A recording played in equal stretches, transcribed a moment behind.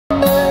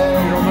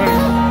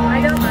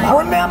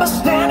remember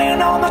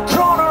standing on the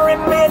corner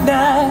at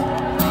midnight,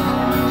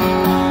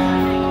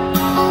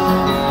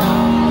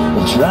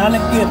 trying to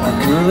get my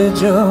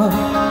courage up.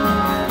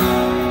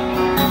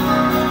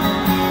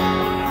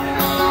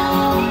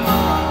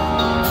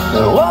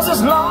 There was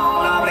this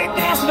long, lovely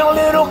dance in a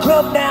little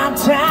club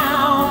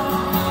downtown.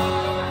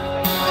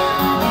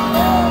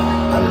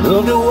 I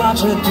loved to watch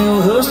her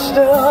do her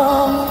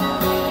stuff.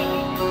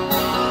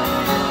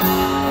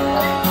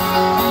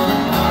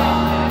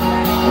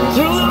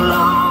 Through the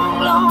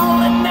long,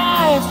 lonely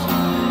nights,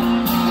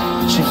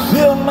 she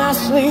filled my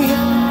sleep.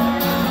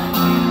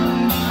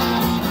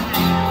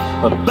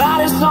 Her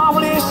body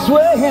softly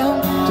swaying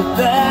to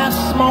that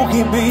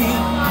smoky beat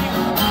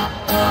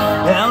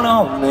down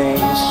on Main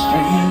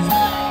Street.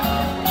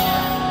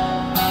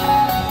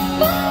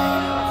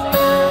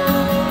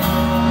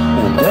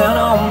 Down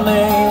on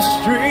Main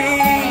Street.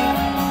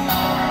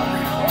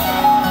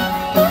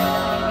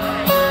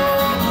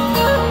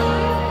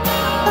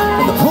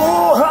 And the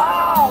poor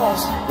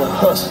house, the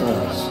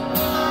hustlers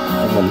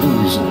and the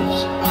losers,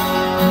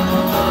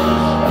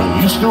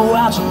 I used to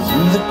watch them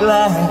through the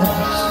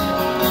glass.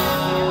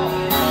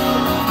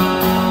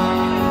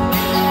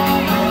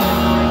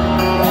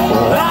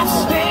 I'd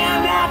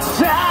stand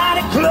outside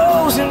at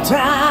closing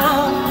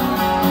time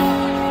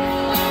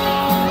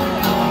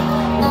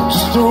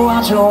just to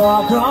watch her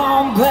walk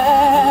on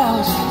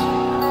past.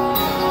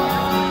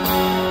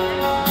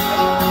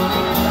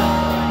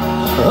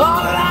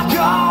 Oh, like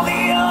all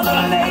the other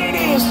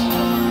ladies,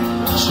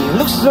 she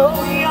looked so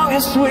young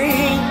and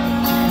sweet.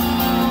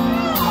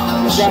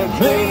 She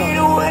played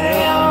away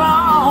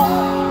along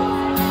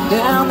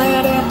down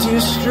that empty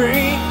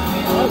street.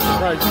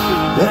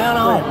 Down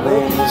on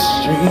Main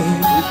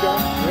Street.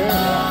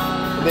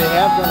 They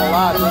have done a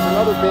lot. There's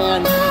another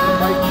band,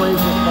 Mike plays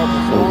with a couple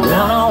songs.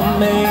 Down on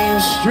Main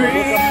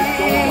Street.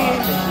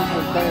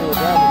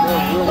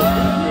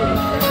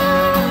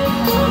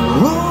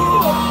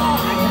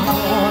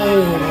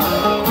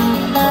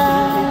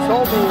 He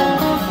told me in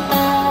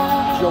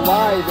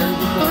July that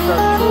he's going to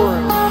start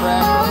touring with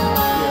Kracker.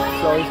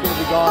 So he's going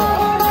to be gone.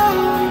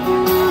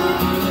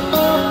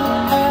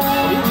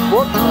 He's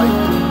booked like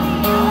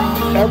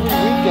every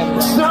weekend.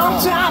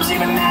 Sometimes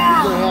even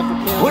now,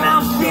 when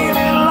I'm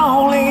feeling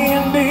lonely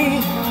and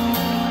beat,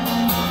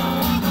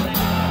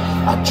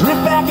 I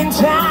drift back in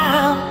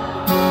time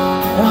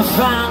and I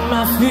find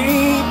my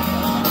feet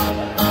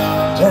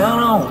down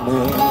on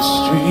Main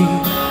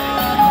Street.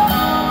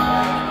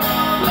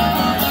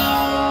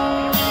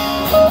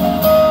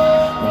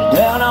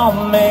 Down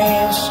on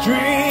Main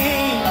Street.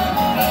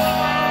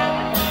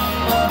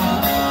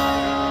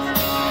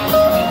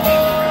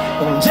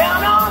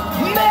 Down on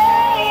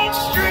Main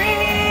Street.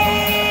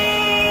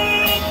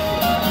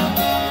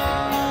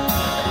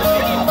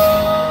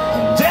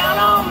 Down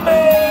on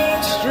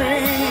Main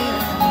Street.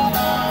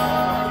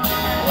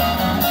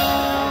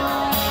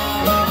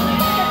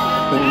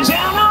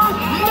 Down on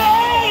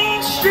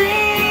Main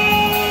Street.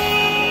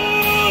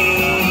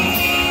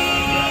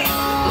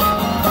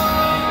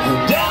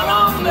 Down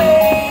on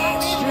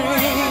Main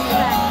Street.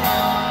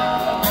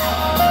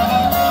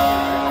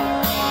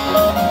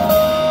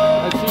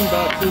 I've seen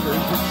Bob Seger.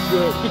 He's just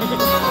good.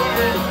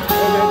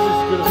 And that's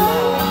just good as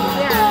well.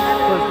 Yeah. Of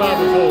course, Bob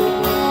is old.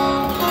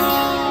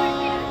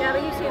 Yeah,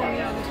 but you see him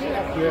young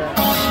too.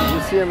 Yeah. You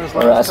see him as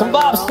All right, some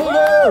Bob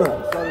Seger.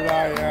 So did I,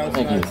 yeah.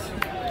 Thank you.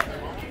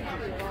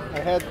 I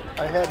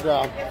had,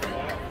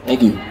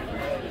 Thank you.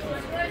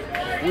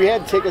 we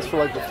had tickets for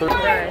like the third. It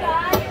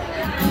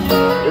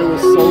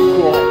was so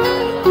cool. I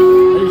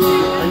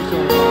used to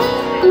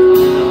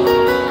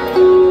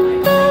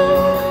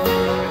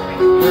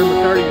Larry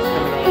McCarty is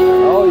coming out.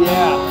 Oh,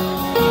 yeah.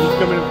 He's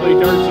coming to play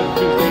darts on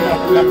Tuesday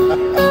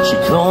afternoon. She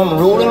come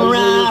rolling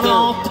right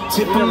off the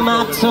tip of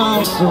my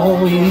tongue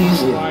so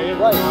easy. Right,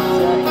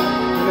 exactly.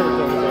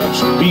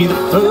 She'll be the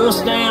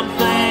first damn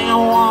thing I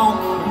want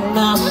when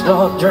I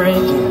start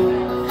drinking.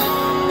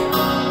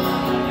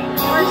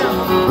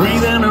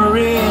 Breathing her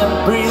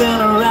in, breathing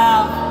her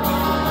out.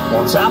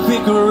 Once I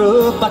pick her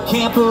up, I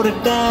can't put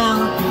her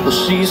down. But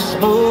she's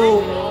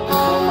smooth,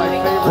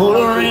 pull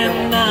her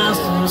in nice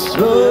and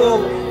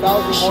slow.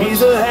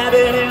 She's a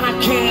habit and I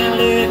can't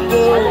let I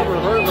go. never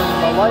heard of her in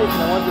my life,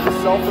 and I went to the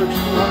Selfridge.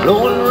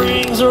 Blowing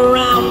rings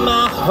around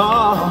my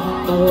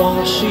heart, the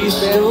one she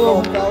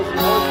stole.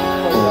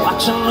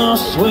 Watching her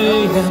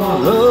swaying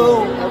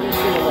low,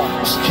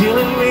 it's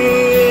killing me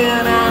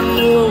and I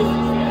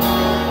know.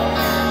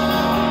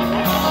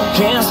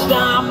 Can't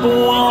stop, but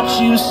won't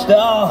you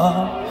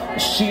stop?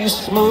 She's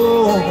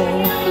smooth.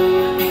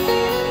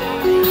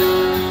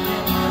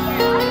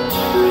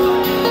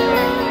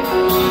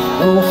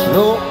 Oh,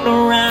 floating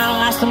around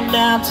like some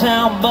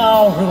downtown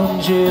ballroom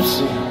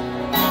gypsy.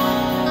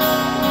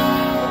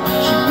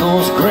 She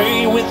goes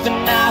gray with a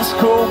nice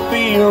cold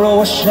beer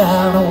or a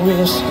shot of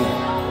whiskey.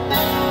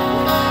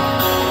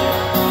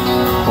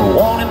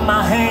 One in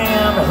my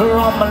hand, her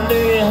on my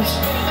lips.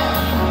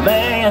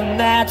 Man,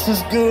 that's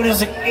as good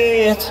as it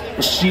gets.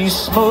 But she's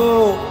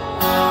smooth,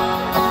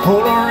 I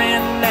pull her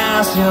in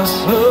nice and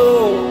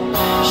slow.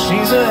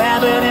 She's a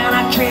habit and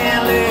I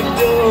can't let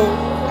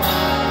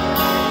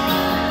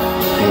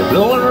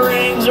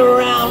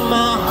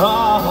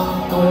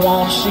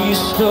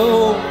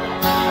stove,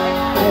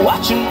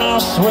 watching her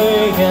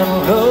sway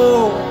and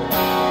go.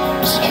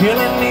 It's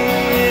killing me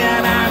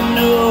and I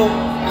know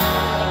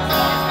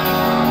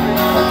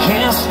I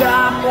can't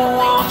stop,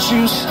 won't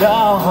you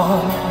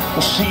stop?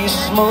 Well, she's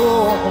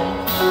smoke.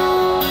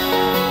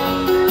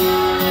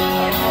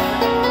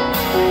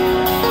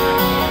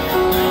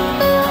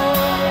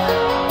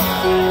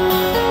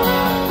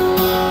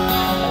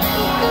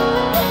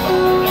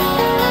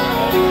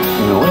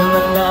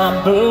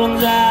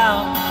 Burns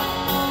out,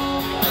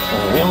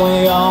 and then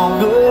we all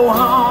go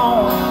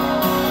home.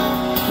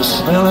 The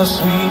smell of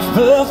sweet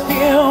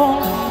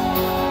perfume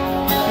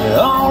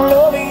all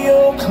over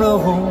your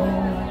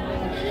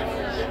clothes,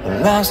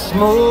 like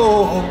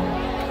smoke.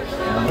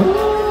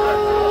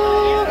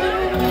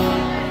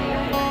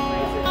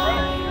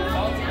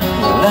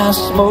 Like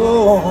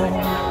smoke.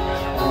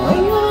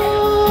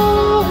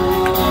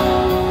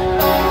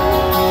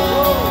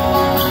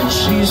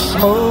 She's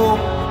smoke,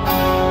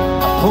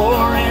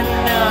 pouring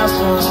nice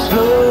and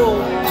slow.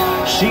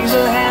 She's a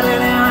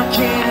habit and I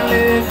can't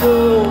let go.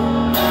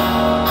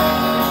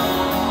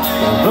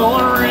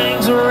 Blowing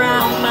rings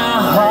around my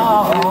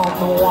heart,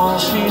 the one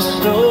she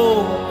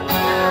stole.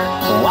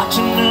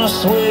 Watching her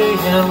sway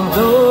and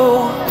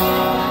go,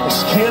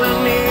 it's killing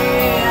me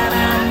and I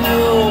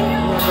know.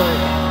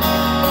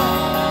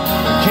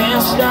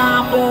 Can't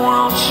stop,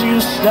 won't you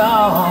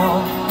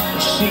stop?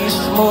 She's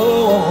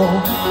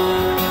smoke.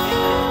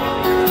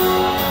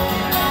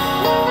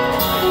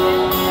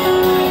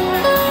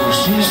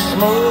 She's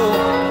smoke.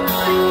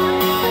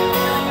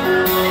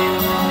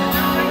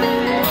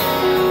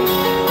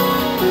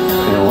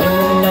 And when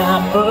the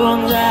night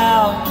burns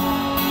out,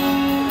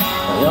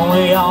 then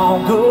we all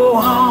go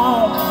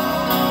home.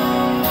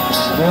 The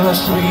smell of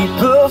sweet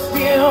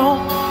perfume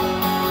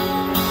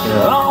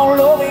all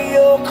over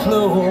your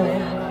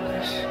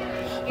clothes,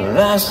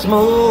 like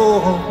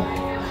smoke.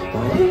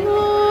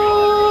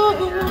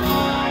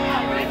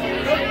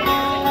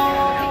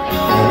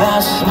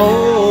 Like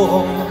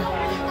smoke.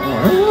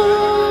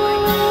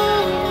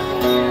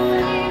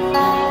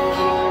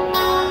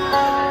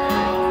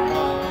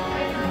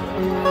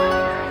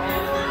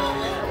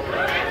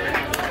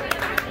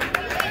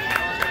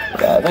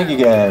 Thank you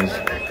guys.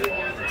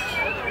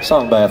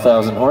 Sung by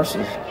 1,000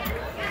 Horses.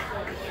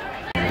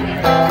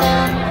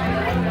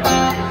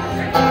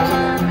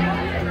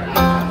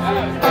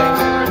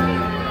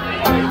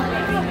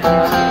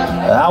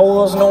 I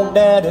was no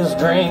daddy's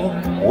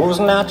dream, was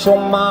not your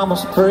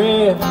mama's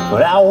prayer,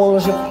 but I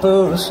was your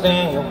first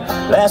and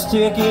last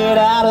ticket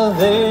out of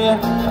there.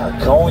 I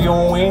caught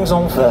your wings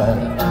on fire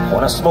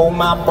when I smoked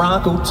my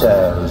Bronco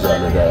tires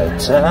out of that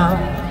town.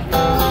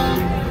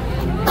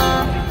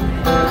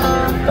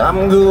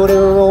 I'm good at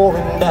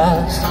rolling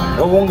dice,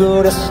 no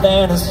good at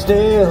standing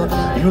still.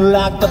 You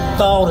like the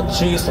thought of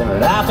chasing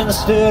life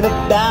instead of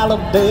dollar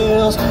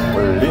bills.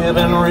 We're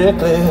living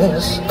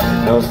reckless,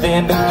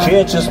 nothing to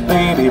catch us,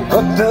 baby,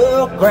 but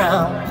the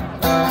ground.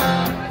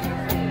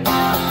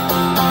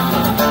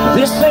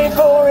 This ain't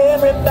for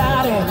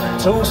everybody,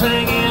 toes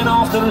hanging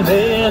off the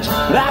ledge,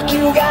 like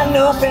you got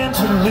nothing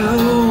to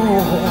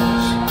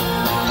lose.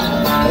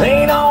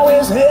 Ain't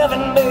always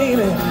heaven,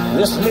 baby,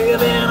 this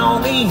living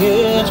on the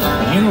edge.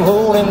 You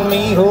holding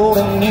me,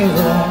 holding you,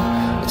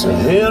 it's a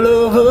hell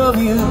of a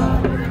view.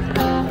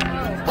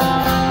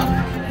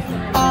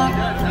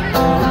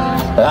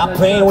 I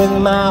paint with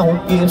my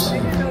old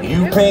Gibson,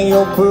 you paint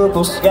your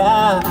purple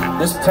sky.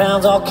 This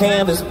town's all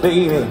canvas,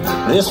 baby,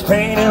 this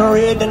painted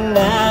red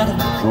tonight.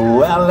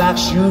 Go out like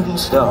shooting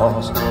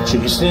stars,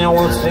 chasing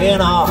what's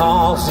in our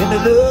hearts into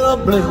the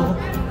blue.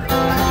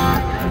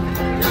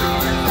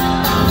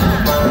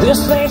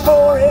 This ain't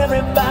for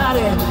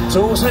everybody,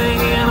 toes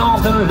hanging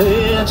off the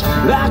ledge,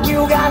 like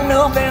you got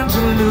nothing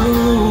to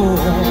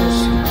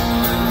lose.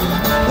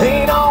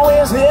 Ain't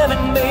always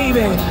heaven,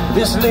 baby,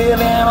 this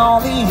living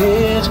on the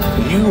edge.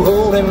 You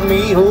holding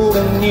me,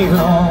 holding you,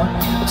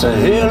 it's a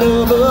hell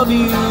of a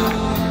view.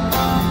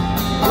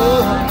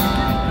 Oh,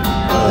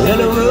 a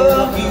hell of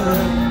a view.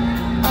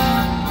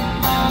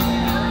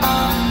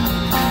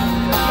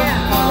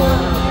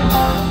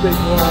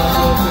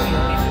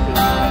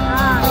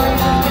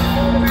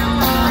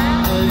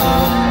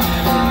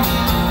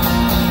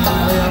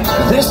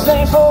 This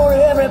ain't for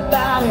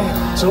everybody,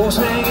 toes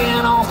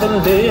hanging off the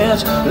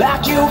ledge,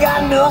 like you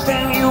got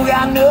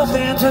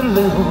nothing to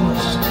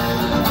lose.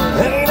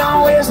 Ain't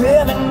always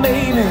heaven,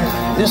 baby,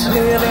 this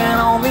living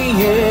on the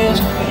edge.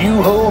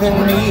 You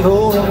holding me,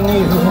 holding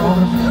you,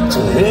 it's a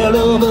hell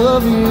of a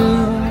view.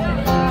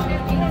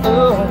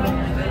 Oh,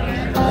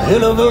 a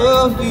hell of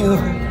a view.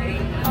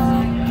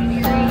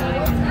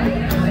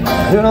 A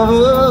hell of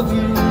a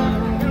view.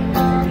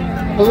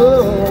 Oh,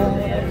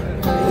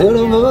 a hell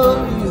of a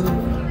view.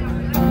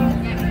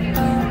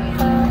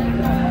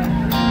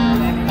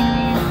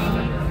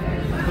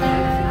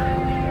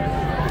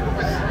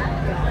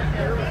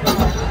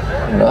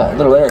 A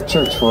little Eric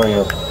Church for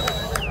you.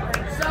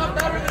 Sound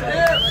better than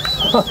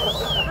this.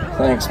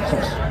 Thanks,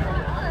 man.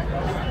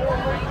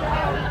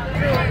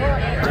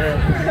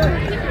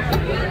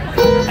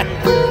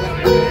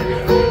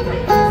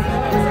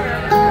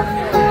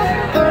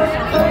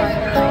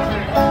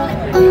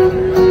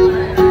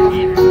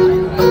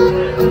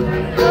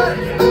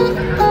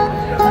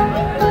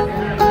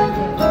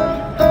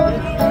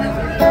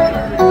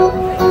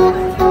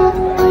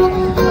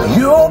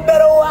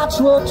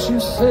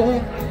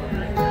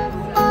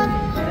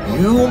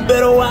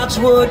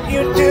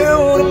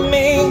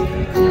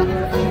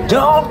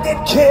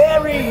 get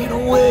carried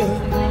away.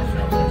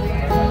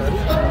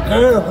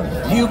 Girl,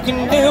 if you can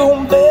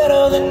do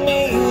better than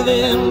me,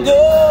 then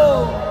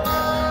go.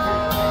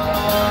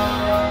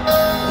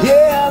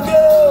 Yeah,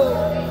 go.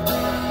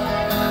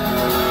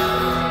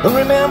 But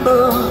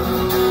remember,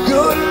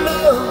 good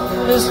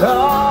love is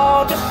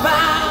hard to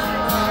find.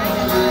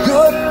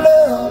 Good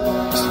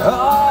love is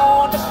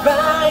hard to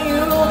find.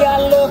 You got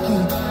lucky,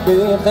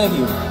 babe, thank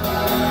you.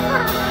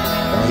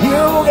 You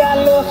got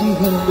lucky,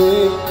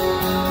 babe,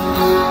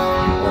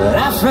 when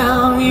I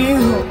found you.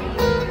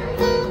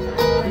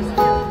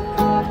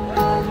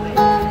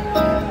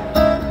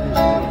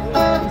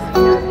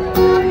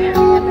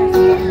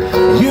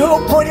 You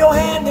put your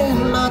hand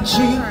in my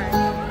cheek,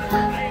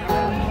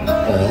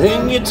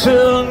 then you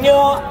turn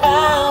your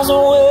eyes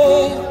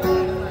away.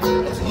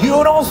 If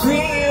you don't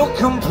feel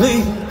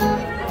complete,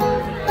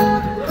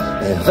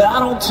 if I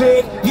don't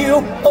take you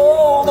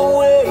all the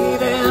way,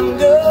 then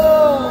go.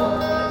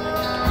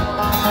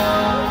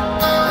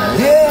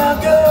 Yeah,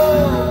 go.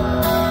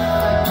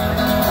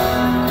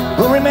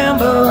 But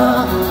remember,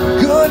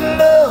 good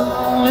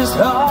love is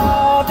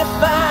hard to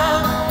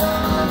find.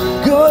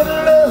 Good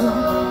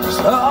love is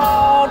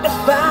hard to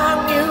find.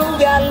 You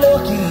got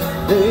lucky,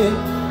 babe.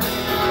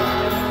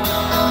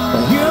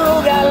 You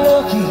got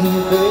lucky,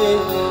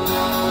 babe,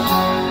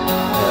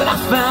 and I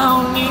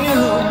found you.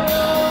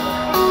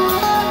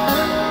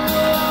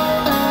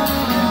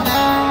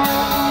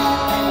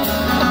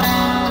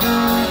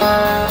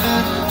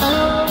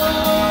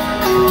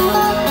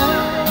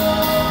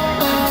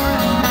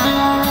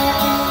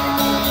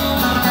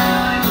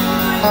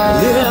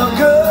 Yeah,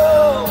 go.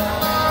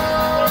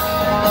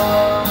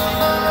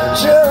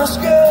 Just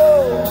go.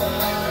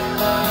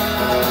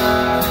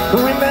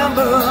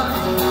 Remember,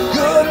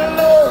 good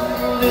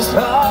love is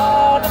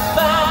hard to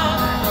find.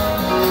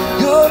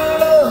 Good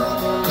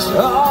love is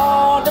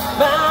hard to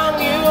find.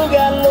 You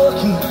got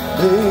lucky,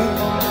 babe.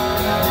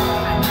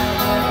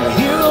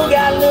 You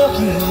got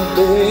lucky,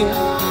 babe,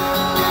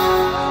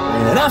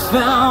 and I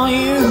found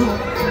you.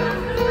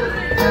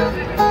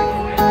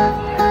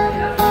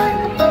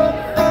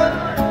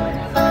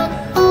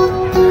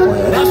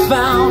 When I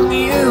found you.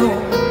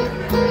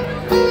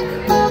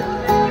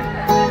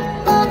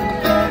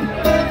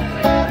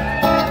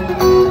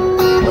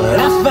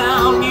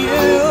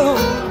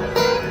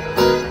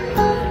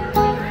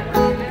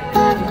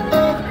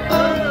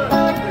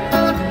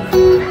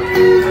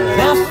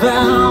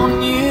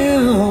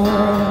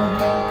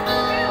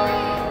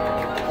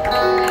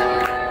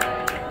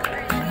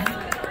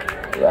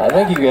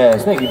 Thank you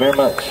guys, thank you very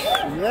much.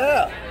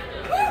 Yeah.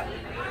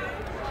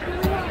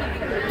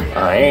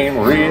 I ain't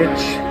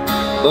rich,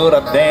 but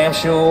I damn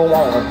sure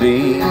wanna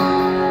be.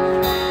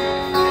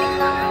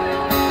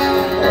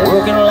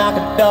 Working like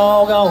a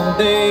dog all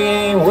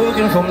day ain't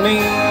working for me.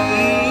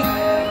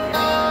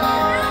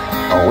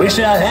 I wish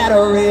I had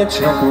a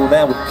rich uncle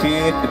that would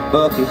kick the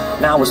bucket,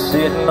 and I was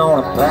sitting on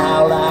a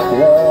plow like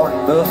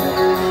Warren Buffett.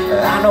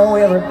 I know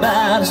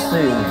everybody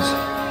says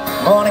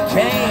money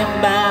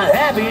can't buy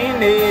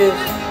happiness,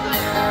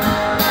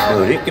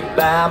 but it could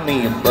buy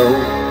me a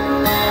boat.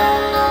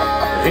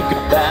 It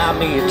could buy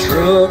me a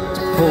truck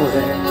to pull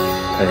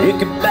it. It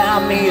could buy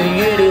me a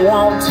Yeti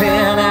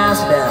 110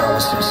 ounce down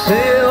with some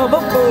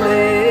silver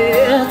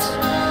bullets.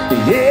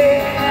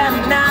 Yeah,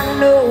 and I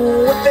know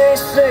what they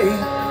say,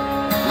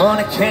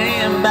 money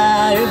can't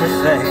buy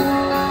everything.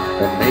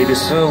 Well, maybe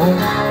so,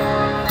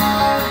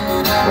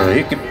 but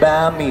it could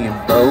buy me a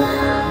boat.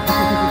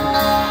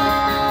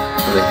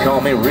 They call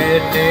me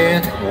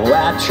redneck,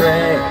 white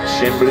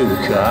trash, and blue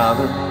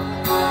collar.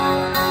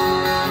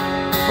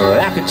 But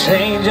I could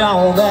change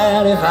all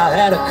that if I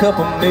had a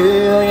couple $1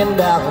 million.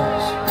 I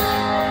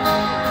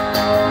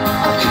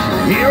keep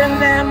hearing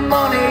that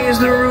money is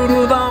the root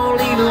of all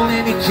evil,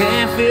 and you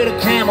can't fit a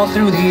camel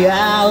through the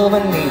eye of a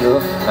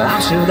needle.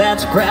 I'm sure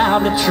that's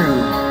probably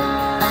true,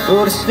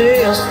 but it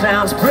still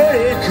sounds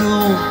pretty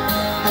cool.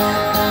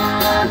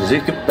 'Cause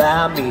it could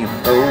buy me a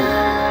boat.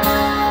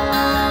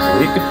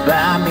 It could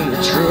buy me a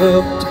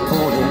truck to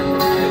pull it.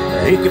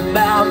 It could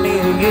buy me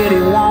a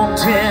Yeti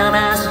 110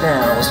 ounce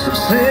down with some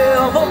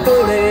silver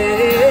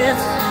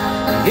bullets.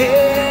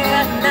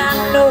 Yeah, and I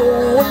know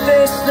what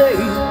they say,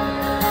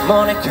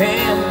 money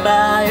can't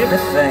buy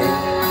everything.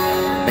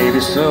 Maybe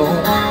so,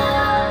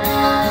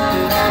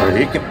 but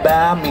it could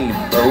buy me a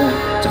boat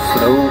to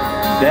float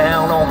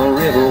down on the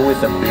river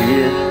with a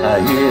beer. I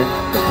hear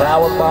the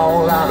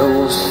Powerball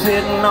lotto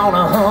sitting on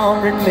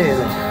 100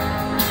 million.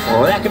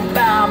 Well, that could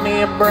buy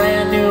me a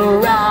brand new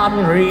rod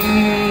and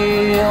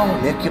reel.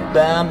 It could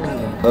buy me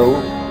a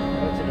boat.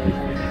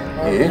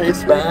 It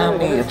could buy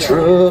me a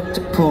truck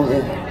to pull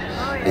it.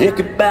 It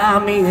could buy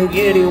me a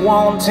Yeti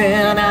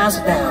 110 ounce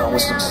down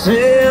with some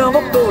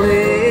silver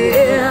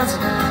bullets.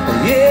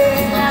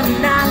 Yeah,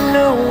 and I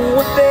know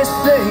what they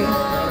say,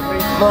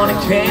 money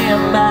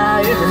can't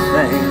buy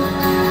everything.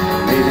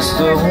 Maybe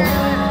so,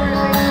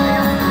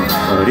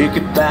 but it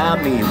could buy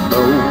me a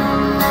boat.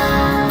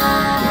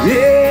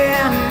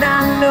 Yeah, and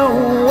I know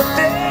what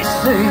they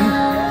say,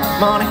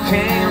 money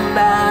can't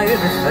buy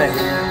everything.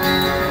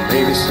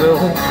 maybe so.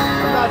 I'm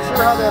not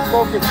sure how that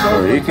boat gets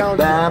Or Oakland you could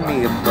buy Township.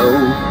 me a boat.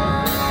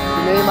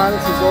 The name on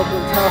it says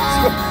Oakland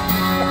Township.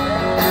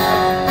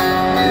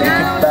 You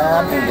could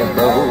buy me a I don't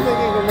boat. think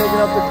you can make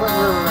it up the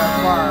Clinton River that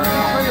far.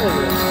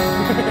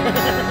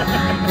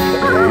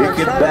 You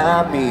could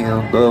buy me a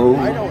boat.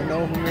 I don't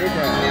know who made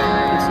that.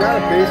 It's not a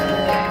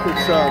basement.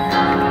 It's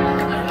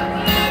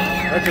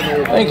that's an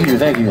old. Thank you,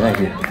 thank you, thank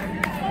you.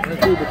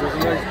 Thank you, but there's a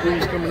nice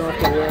breeze coming off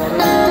the water.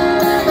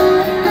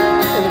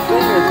 And the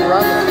thing is, we're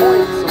on the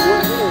point, so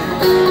we're getting,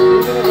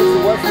 even if it's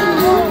a western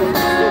zone, we're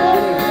still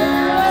getting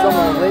some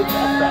of the lake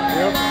effect,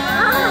 yep.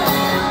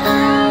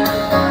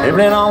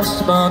 Nibbling on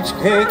sponge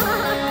cake,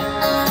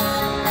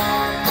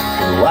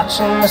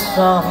 watching the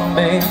sun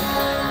bathe.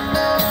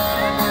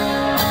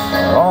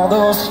 All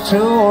those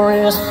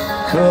tourists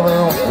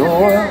cover with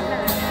oil.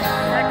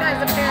 That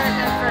guy's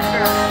American for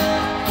sure.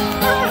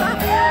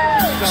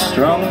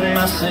 Strung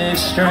my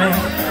six string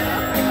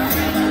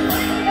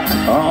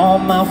on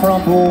my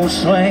front porch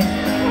swing.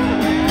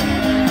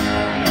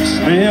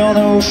 Smell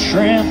those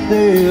shrimp,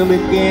 they're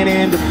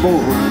beginning to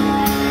boil.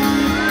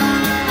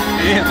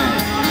 Yeah, man.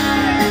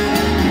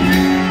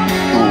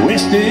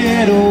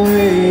 Wasted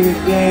away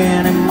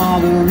again in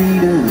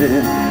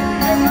Margaritaville,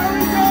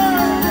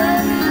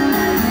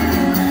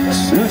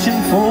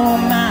 searching for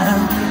my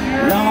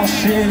lost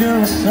sugar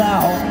and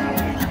salt.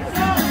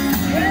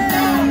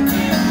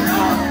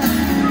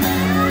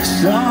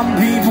 Some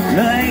people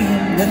claim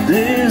that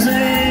there's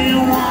a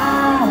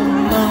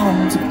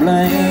woman to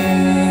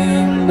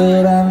blame,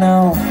 but I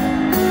know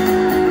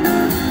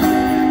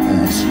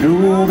it's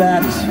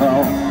nobody's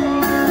fault.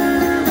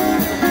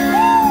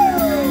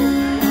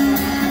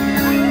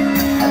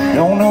 I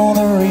don't know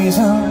the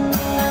reason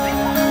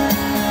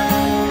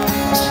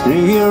I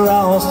stay here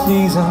all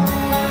season,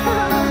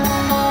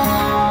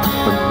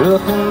 but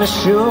nothing to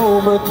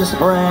show but this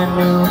brand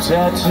new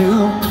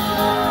tattoo.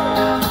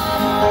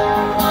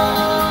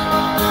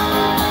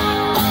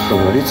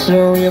 But it's a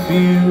real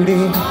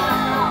beauty,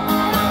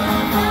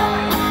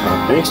 a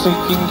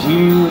Mexican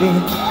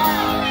cutie.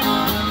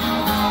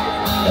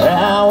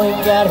 How we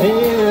got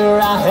here,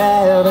 I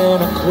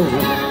haven't a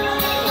clue.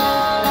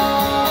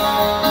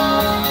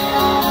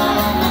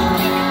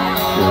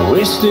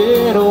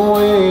 Wasted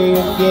away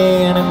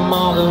again in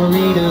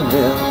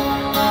Margaritaville,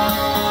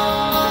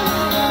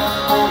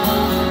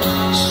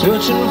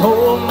 searching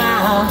for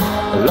my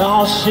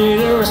lost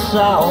sugar and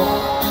salt.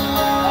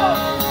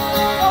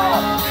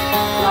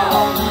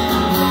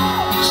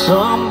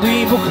 Some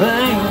people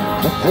claim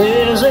that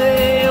there's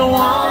a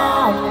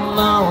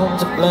woman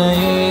to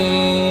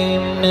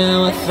blame. Now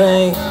I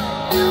think,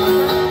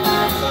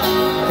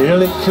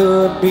 hell, it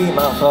could be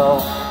my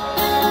fault.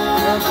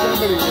 Not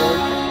somebody would.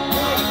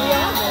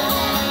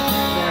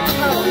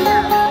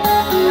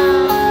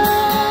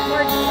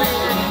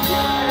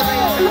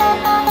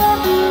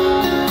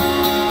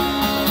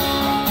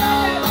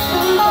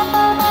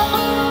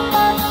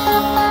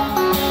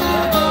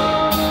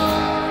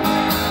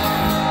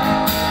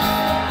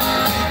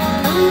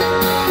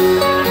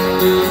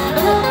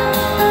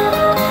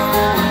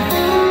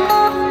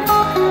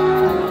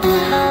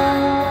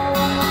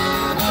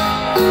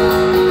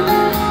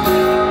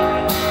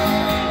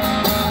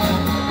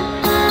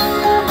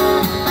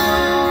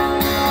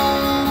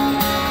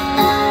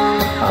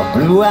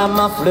 Blew out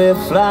my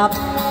flip-flop,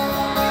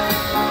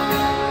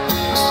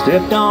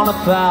 stepped on a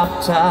pop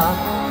top,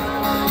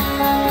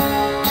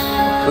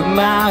 put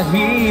my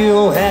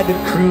heel, had to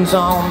cruise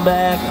on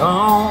back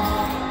home.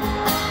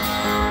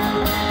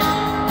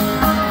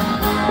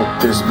 But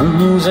there's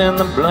booze in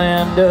the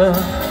blender,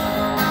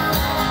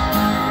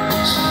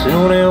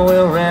 soon it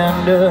will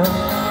render.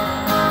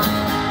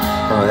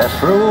 Oh, that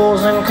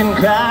frozen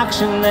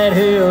concoction that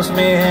helps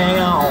me hang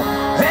on,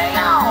 hang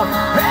on,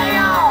 hang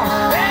on.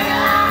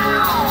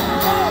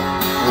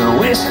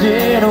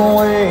 Wasted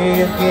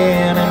away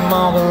again in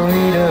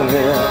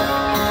Margaritaville,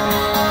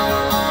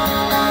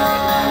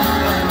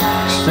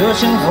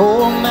 searching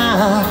for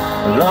my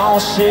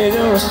lost sugar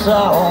and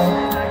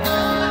salt.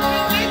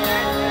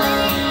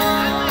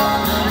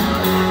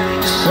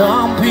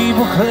 Some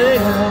people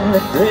claim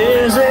that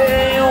there's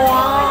a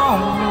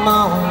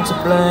woman to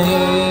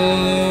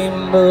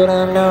blame, but I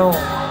know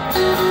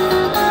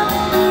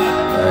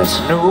it's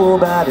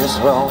nobody's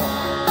fault.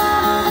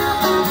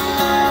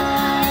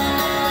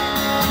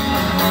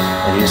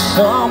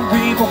 Some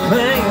people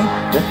claim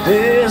that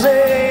there's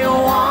a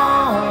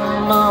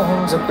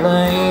woman to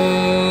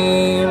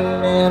blame,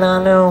 and I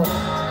know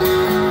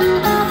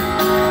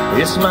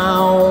it's my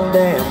own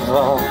damn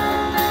fault.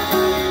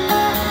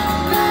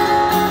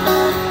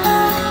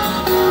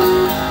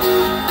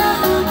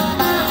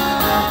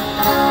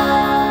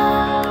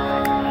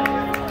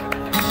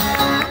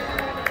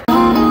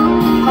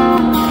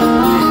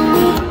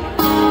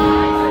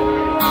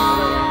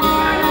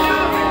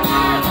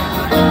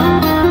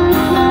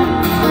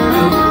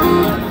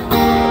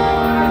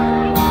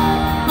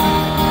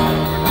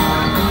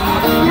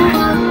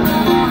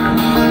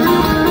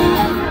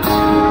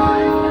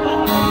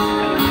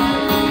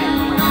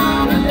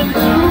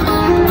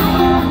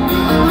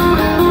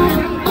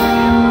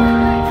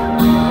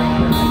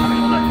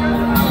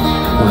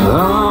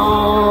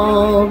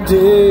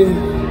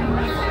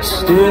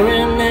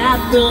 staring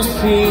at the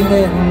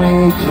ceiling,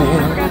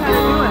 making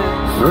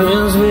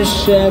friends with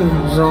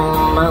shadows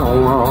on my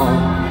wall.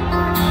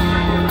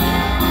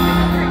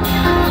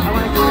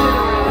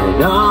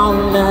 And all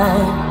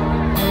night,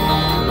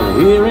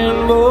 hearing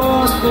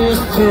voices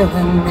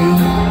telling me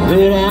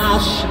that I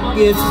should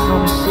get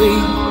some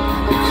sleep,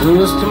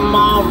 because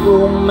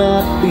tomorrow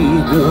might be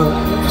good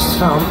for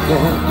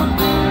something.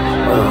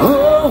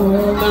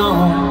 Hold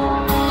on,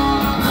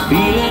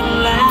 feeling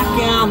like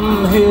I'm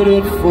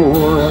headed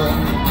for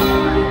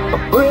a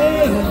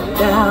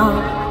breakdown.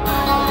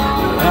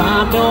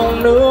 I don't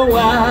know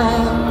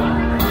why.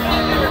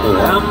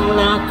 I'm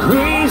not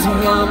crazy,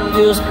 I'm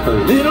just a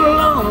little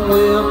long.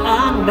 Well, I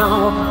know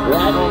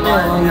right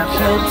now you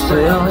can't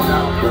tell,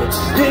 but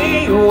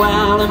stay a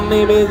while and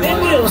maybe then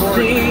you'll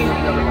see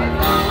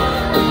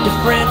a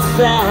different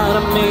side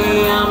of me.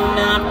 I'm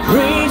not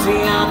crazy,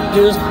 I'm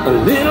just a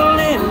little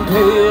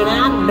impaired.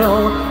 I know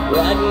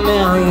right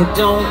now you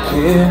don't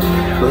care,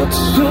 but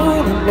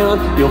soon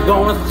enough you're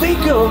gonna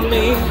think of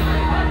me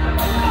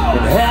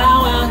and how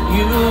I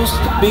used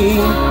to be.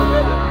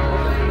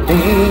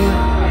 Me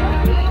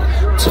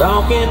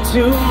talking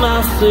to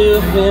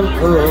myself in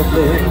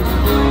public,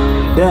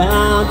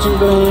 dodging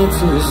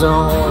glances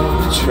on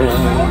the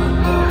train.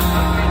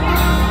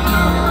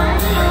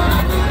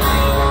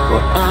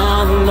 Well, I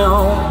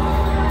know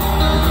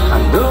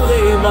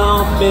they've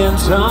all been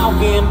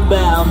talking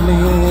about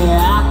me.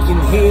 I can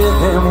hear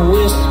them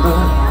whisper,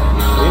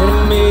 and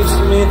it makes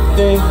me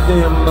think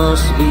there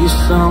must be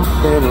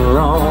something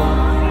wrong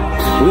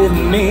with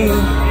me.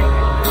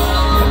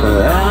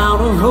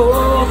 Out of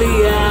all the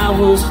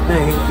hours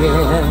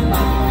thinking,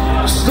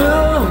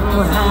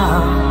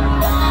 somehow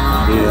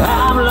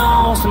I've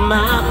lost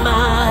my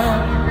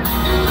mind.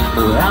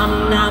 I'm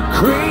not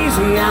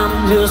crazy, I'm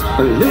just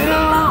a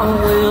little long.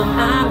 Well,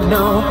 I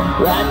know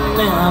right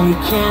now you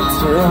can't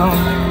tell,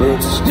 but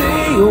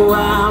stay a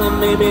while and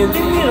maybe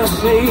then you'll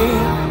see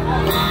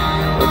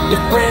a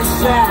different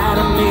side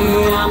of me.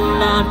 I'm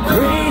not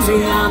crazy,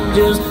 I'm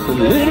just a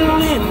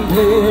little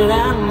impaired. I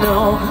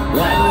know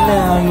right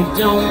now you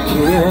don't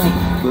care,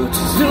 but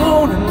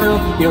soon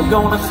enough you're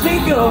gonna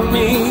think of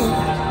me,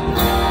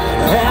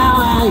 how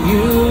I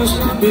used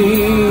to be.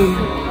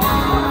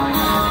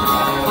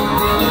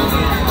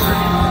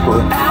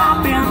 Well, I've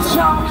been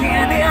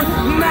talking in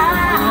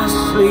my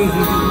sleep.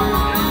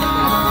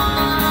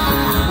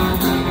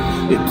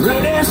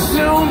 Pretty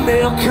soon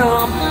they'll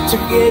come to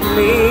get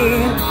me.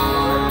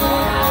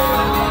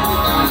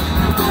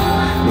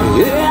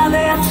 Yeah,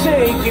 they're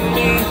taking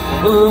me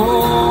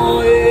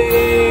away.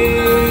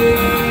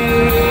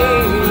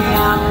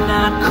 I'm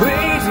not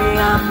crazy,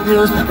 I'm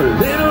just a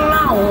little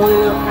long.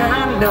 Well,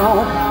 I know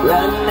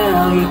right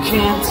now you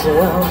can't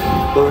tell,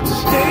 but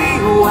stay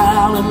a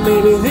while and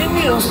maybe then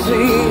you'll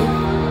see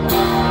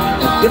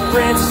a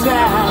different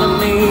side of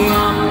me.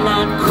 I'm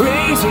not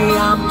crazy,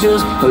 I'm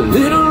just a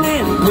little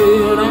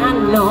impaired. I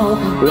know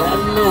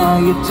right now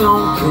you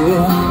don't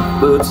care,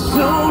 but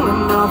soon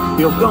enough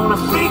you're gonna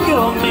think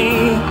of me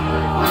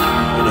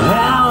and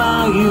how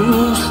I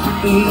used to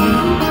be,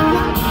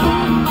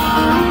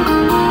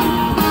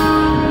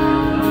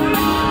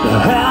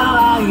 how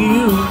I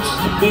used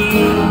to be,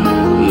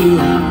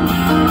 yeah.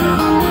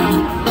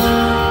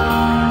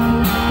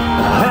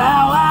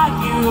 How I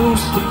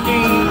used to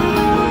be,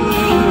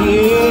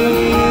 yeah.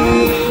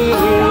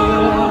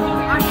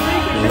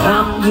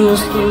 I'm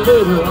just a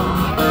little,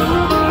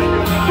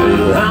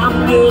 I'm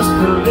just a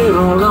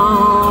little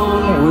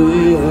long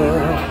way.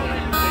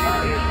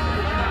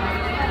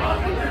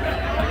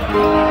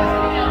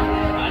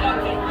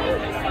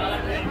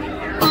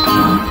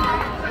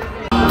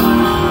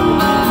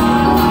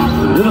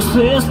 Little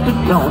sister,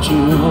 don't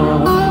you?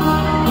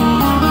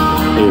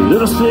 Hey,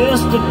 little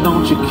sister,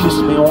 don't you kiss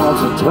me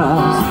once or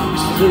twice? You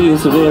say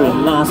it's very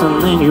nice and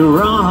then you're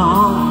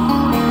wrong.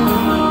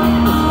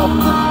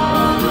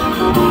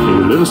 Hey,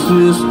 little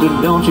sister,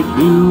 don't you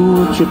do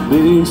what your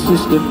big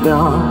sister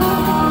done?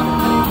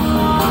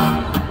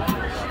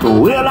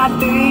 Well, I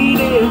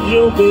dated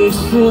your big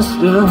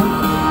sister.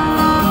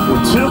 We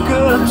took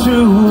her to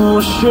a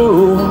show.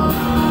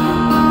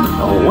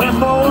 I went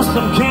for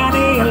some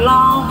candy,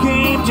 along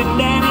came your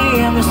nanny,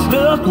 and they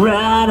snuck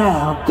right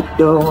out the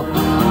door.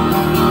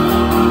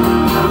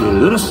 Hey,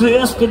 little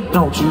sister,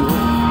 don't you?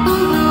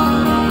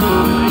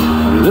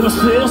 Little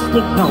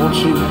sister, don't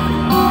you?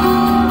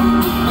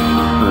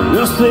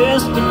 Little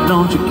sister,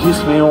 don't you kiss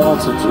me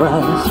once or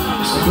twice?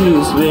 See,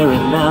 it's very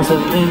nice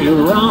and then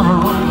you're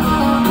wrong.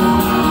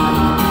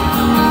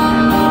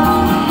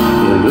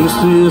 Yeah, little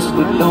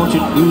sister, don't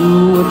you do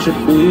what your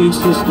big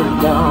sister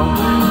done?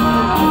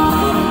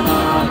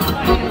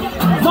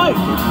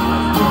 Mike!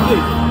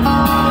 Hey.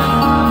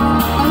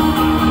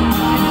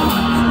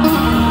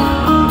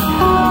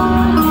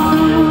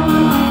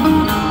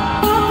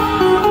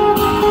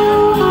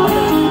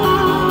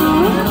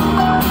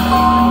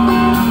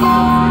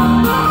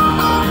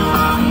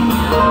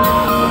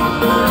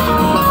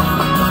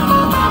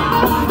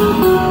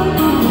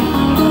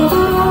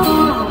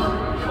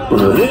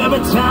 But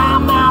every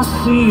time I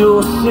see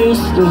your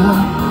sister,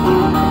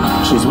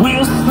 She's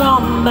with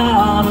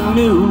somebody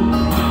new.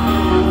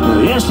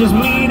 Yeah, she's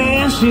mean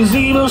and she's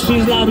evil.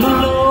 She's like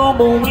Lulu,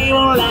 but we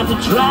won't like to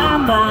try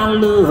my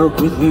luck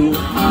with you.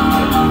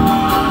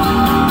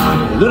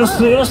 Little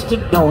sister,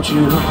 don't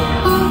you?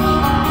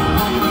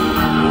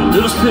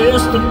 Little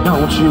sister,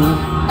 don't you?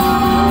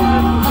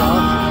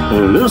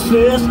 Little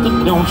sister,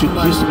 don't you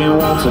kiss me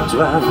once or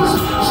twice?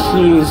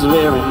 She's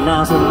very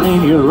nice and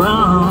then you're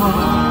wrong.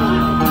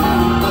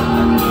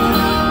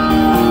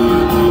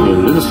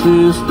 Little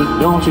sister,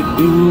 don't you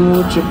do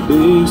what your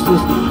big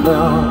sister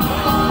does?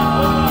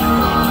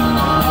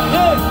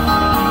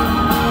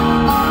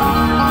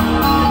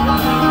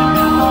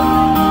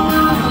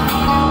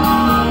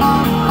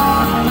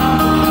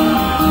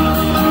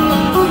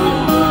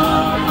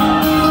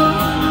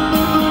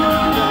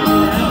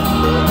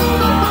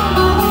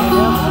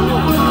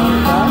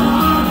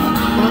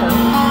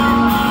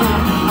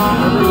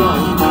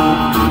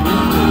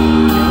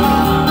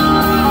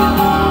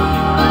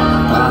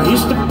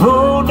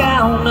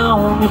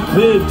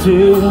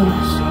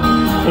 Pigtails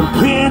and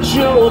pinch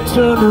your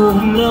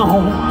turned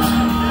nose.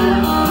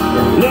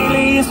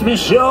 Lately it's been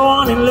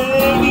showing and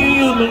lately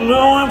you've been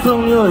going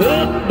from your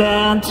head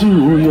down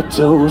to your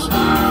toes.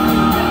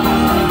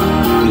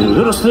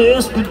 Little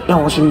sister,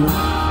 don't you?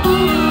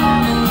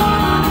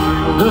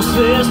 Little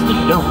sister,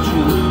 don't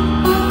you?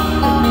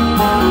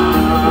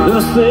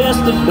 Little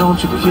sister, don't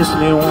you kiss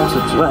me once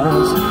or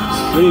twice?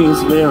 Say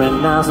it's very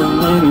nice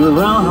and then you're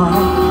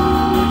wrong.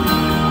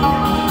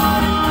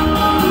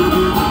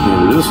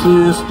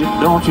 Little sister,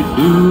 don't you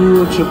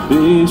do what your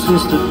big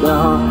sister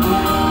done?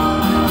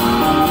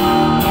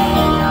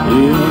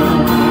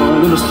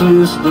 Yeah, little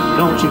sister,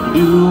 don't you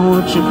do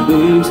what your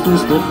big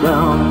sister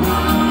done?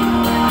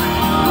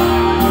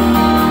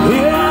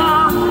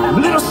 Yeah,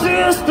 little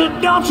sister,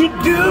 don't you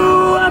do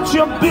what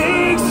your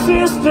big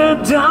sister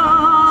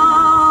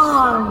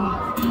done?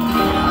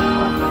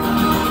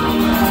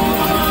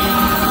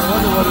 I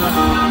wonder what the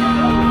big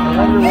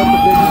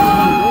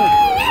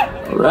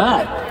sister did. All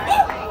right.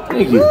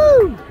 Thank you.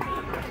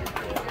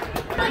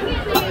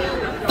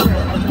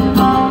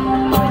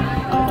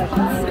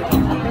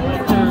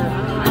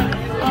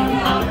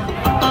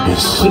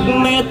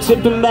 Sitting there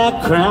tipping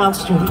back Crown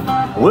Street,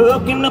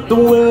 working up the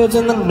words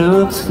and the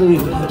nerve sleep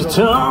to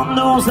turn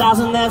those eyes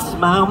and that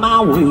smile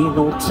my way,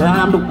 no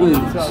time to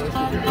waste.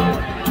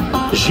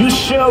 Cause you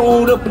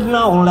showed up and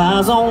all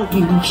eyes on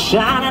you,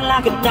 shining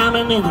like a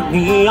diamond in a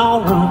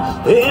neon room.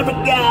 Every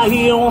guy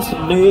here wants to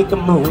make a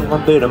move,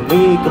 I better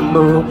make a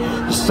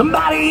move.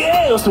 Somebody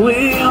else will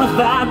if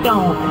I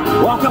don't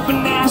walk up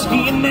and ask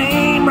you your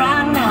name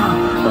right now.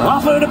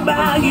 Offer to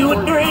buy you a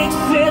drink,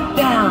 sit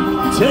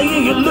down, tell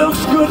you your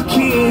looks could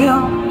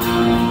kill.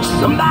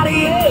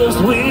 Somebody else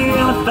will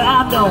if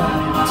I don't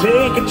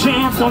take a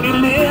chance on your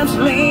lips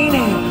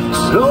leaning,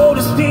 slow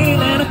to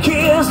stealing a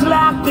kiss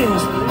like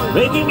this,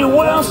 making your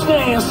world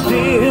stand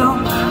still.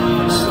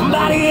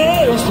 Somebody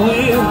else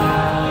will.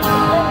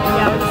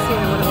 Yeah, we're just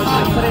seeing what it was,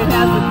 but it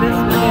has the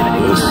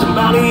best.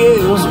 Somebody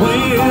else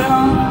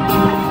will.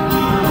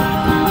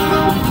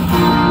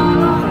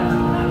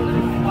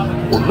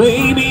 Well,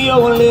 maybe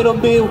you're a little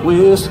bit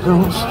West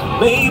Coast,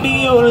 maybe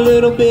you're a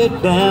little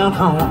bit down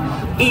home.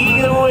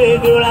 Either way,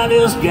 girl, I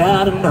just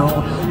gotta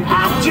know.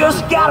 I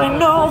just gotta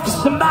know,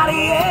 cause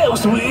somebody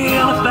else will if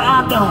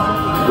I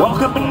don't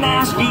walk up and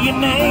ask you your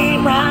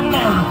name right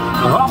now.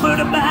 Offer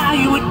to buy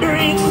you a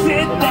drink,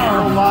 sit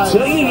down,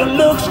 tell you your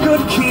looks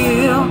could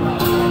kill.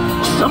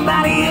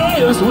 Somebody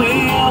else will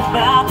if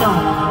I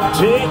don't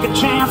take a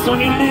chance on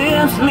your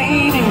lips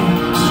leaning,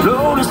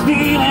 slow to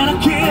stealing a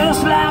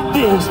kiss like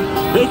this,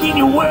 making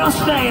your world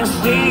stand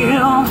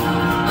still.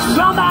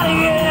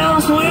 Somebody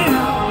else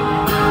will.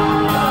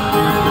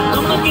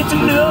 Get to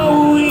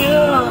know you,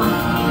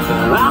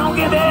 I'll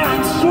get there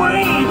and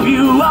sweep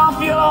you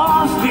off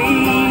your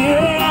feet.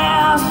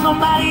 Yeah,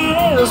 somebody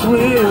else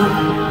will.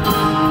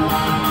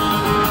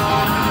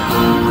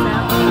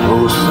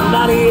 Oh,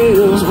 somebody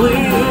else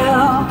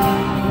will.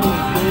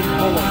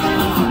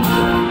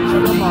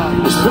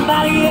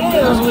 Somebody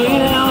else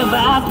will if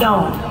I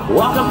don't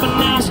walk up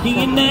and ask you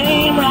your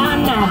name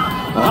right now.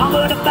 I'm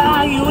gonna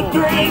buy you a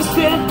drink,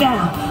 sit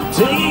down,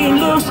 tell you your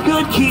looks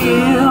could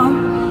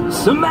kill.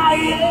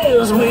 Somebody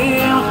else will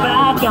if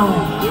I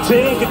don't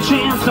take a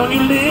chance on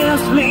your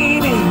lips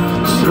leaning,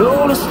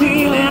 slow to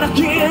stealing a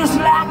kiss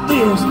like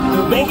this,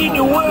 making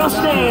your world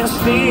stand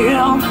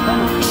still.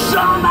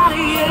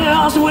 Somebody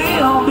else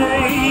will,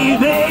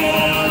 baby.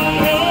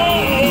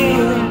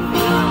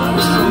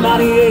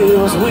 Somebody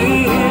else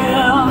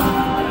will.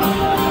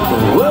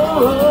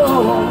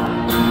 Whoa.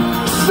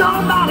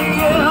 Somebody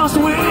else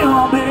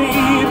will,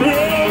 baby.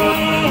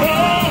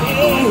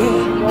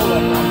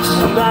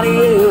 Somebody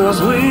else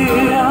will.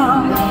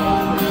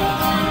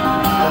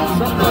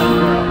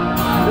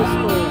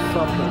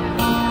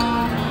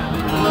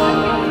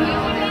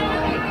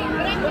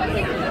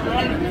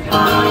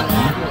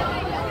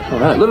 All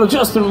right, little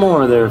Justin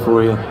Moore there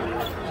for you.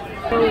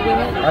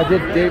 I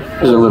did Dave.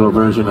 There's a little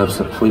version of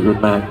some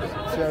Fleetwood Mac. So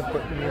I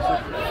put music.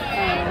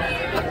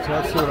 So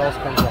let's see what else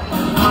comes up.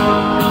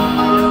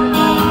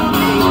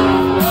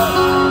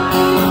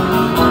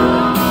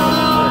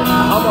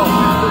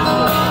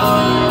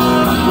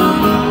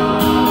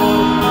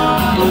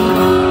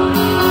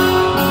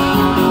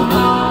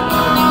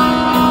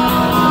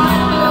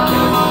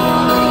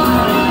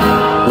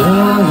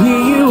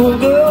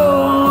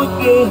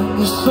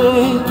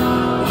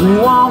 You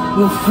want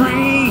your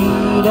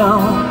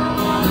freedom.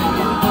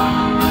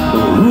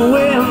 Who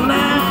am I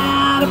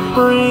to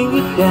bring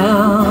you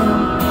down?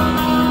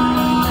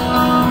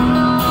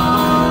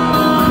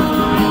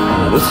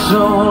 It's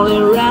only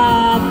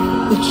right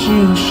that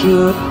you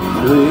should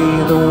play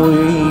the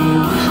way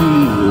you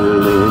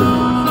feel it.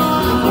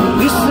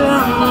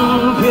 Listen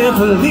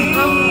carefully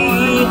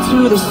to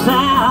the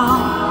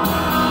sound.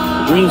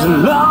 Dreams are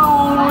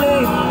lonely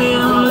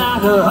and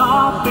like a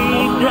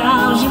heartbeat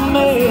drives you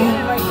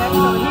mad.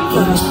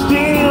 In the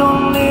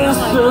stillness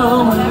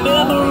of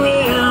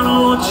remembering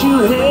what you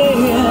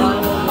had,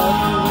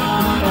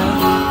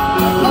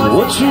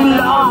 what you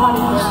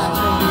lost,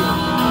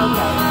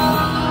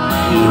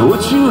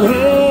 what you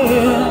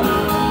had,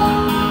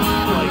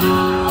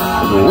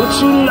 what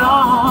you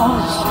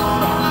lost.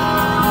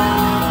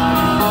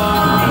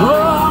 Oh,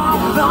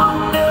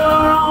 thunder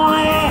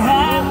only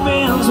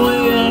happens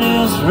when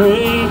it's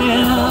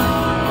raining.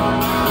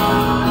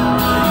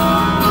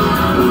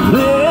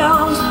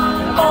 There's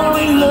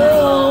only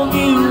love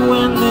you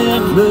when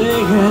they're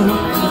playing.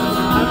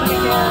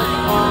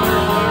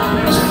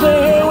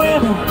 Stay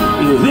with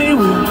me, they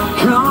will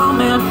come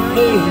and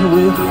they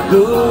will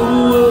go.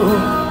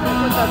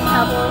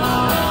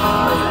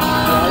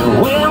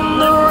 When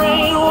the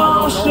rain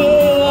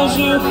washes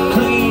you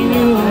clean,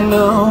 you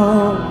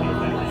know,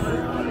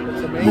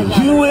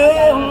 you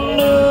will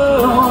know.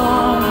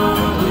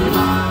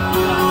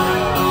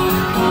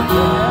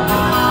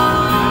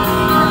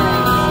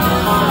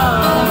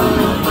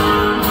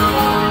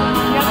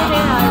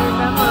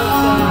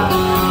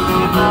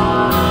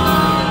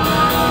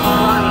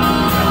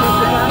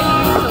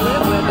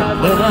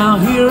 Now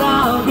here I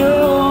go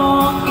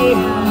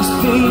again to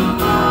see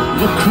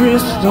the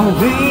crystal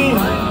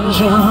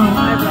vision.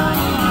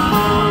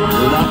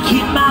 But I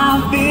keep my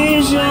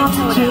visions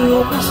to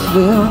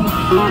myself.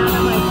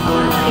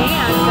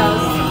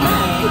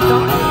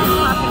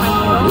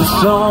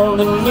 It's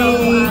only me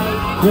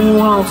who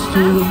wants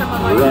to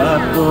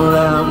wrap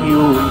around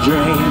your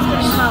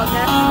dreams.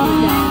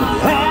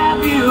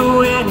 Have you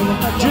any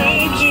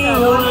dreams you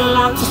would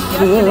like to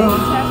fill?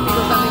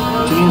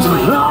 Dreams of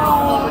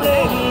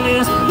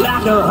loneliness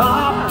like a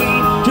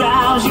heartbeat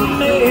drives you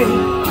mad.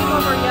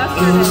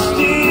 In the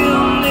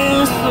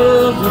stillness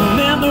of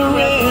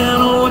remembering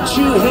what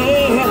you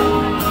had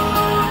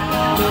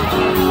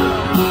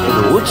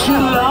and what you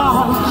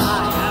lost.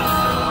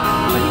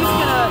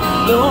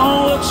 Know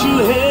what you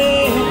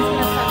had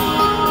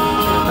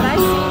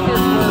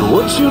and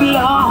what you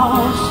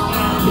lost.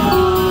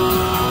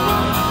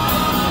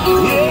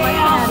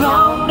 Yeah,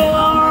 thunder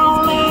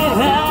only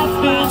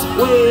happens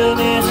when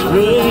it's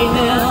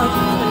raining.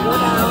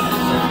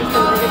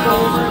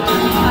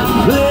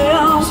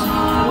 There's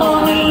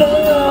only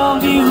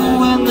love you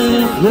when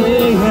they're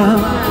playing.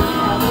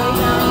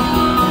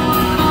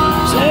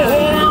 Say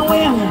that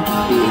when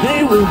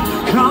they will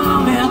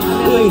come and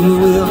they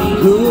will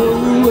go.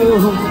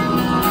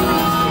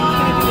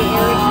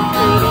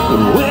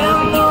 When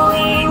the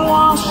rain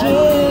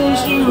washes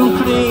you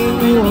clean,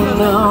 you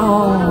know.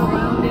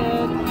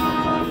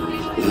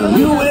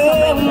 You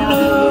will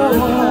know.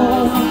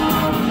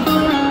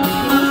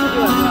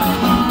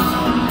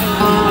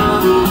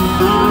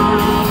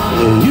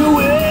 You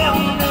will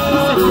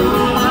know.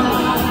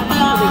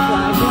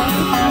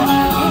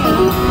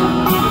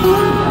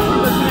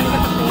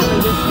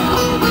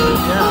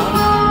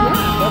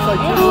 That's like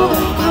I know.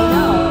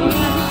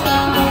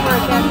 And over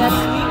again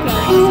next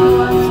weekend. He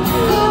wants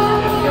to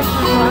get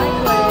the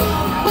driveway.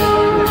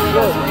 We're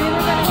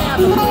either going to have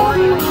a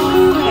morning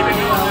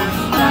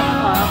step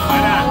up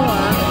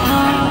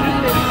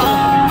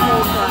or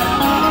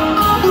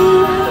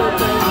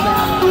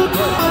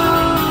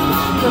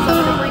because I'm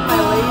going to bring my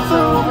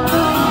laser over.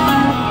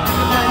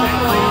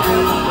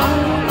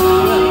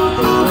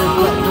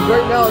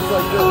 right now it's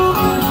like this.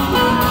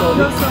 So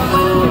this is a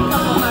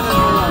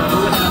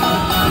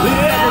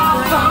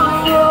couple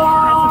hundred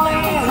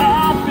only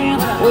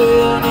happens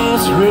when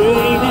it's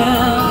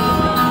raining.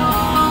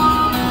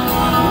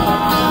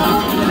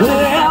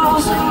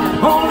 There's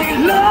only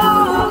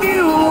love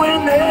you when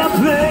they're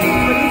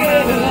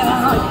playing.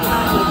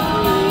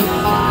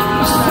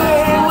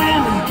 Say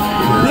when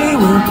they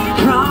will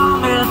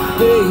come and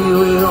they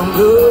will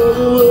go.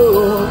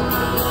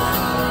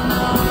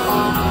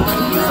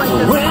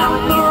 When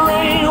the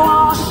rain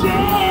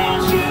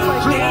washes you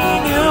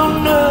clean, you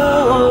know.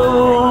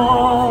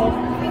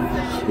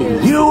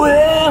 You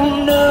will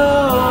know.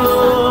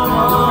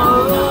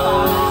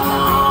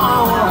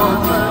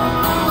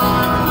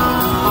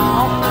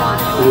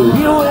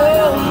 You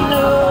will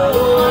know.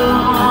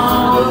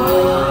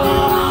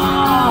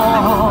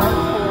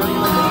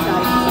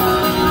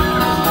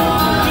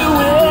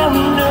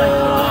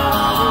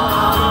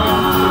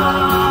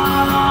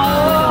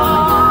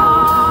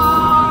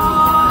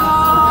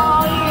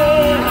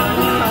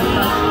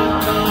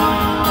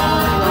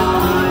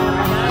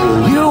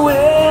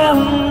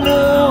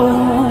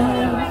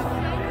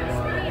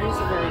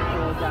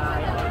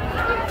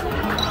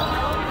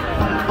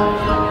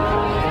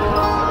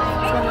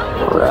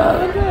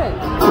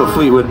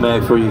 Fleetwood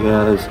Mac for you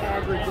guys.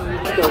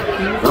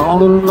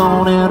 all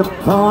alone at a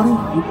party.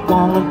 You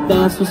wanna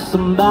dance with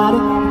somebody,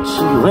 but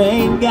you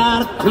ain't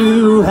got a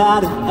clue how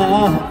to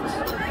act.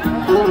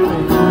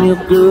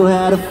 Your girl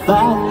had a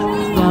fight,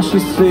 now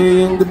she's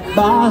saying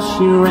goodbye.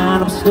 She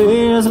ran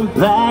upstairs and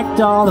packed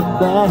all the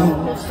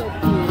bags.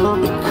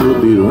 It could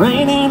be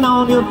raining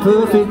on your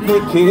perfect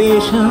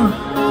vacation.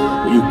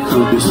 You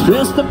could be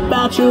stressed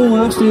about your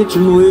work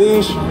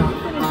situation.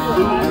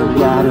 You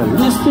gotta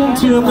listen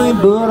to me,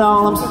 but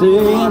all I'm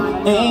saying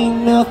ain't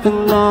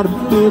nothing that a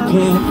bill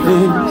can't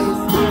fix.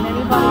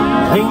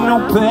 Ain't no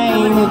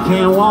pain that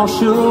can't wash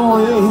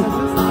away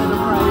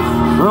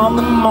from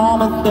the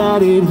moment that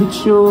it hits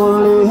your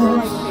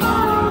lips.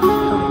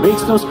 It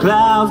makes those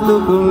clouds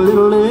look a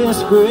little less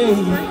gray.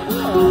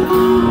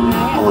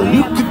 Or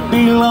you could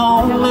be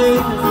lonely,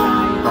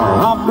 or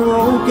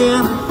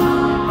heartbroken,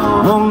 or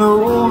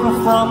hungover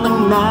from the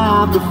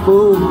night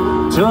before.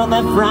 Turn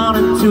that frown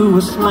into a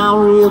smile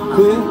real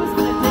quick.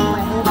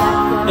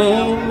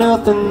 Ain't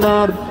nothing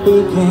that a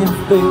bill can't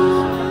fix.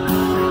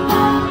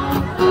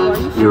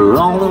 You're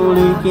on a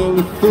lake and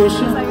you're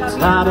fishing,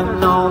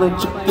 hiding all that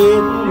you're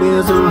getting.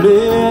 There's a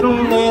little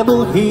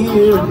nibble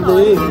here and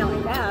there.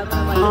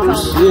 You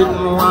sit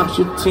and watch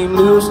your team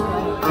lose,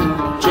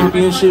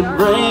 championship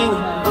ring,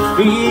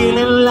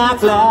 feeling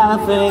like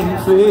life ain't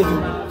fair.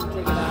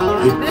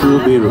 It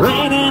could be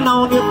raining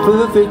on your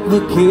perfect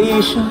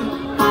vacation.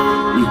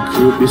 You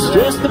could be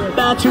stressed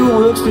about your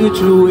work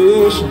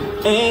situation.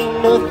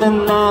 Ain't nothing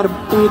that a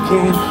bill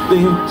can't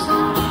fix.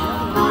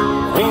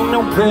 Ain't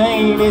no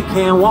pain it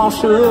can't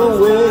wash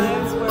away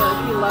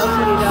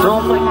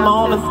from the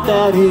moment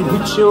that it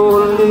hits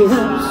your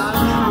lips.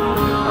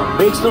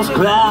 Makes those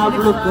clouds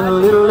look a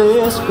little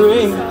less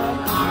gray.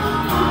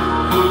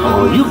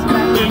 Or you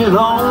could be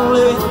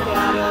lonely,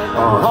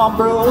 or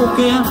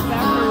heartbroken,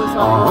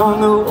 or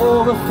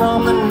hungover from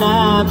the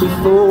night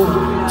before.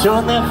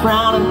 Turn that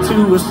frown into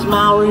a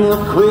smile real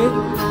quick.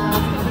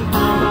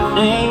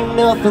 Ain't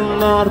nothing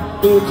that a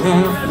bill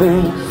can't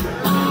fix.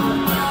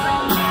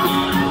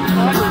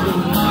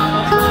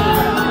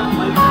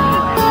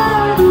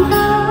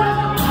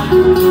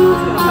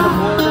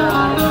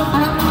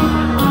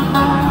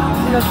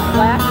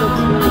 Black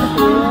looks really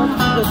cool.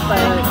 Looks like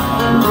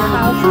your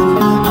house is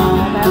too small.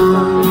 That's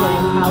what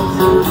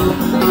houses,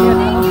 you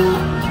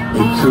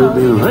know. It could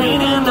be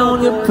raining on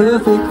your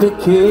perfect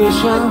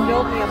vacation.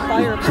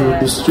 You could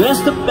be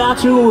stressed about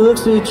your work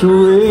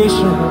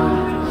situation.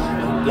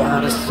 You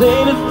gotta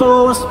save it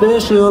for a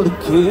special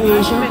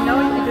occasion.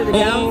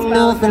 Ain't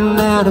nothing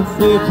that a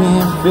bill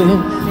can't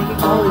fix.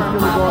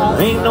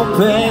 Ain't no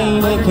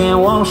pain it can't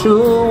wash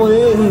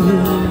away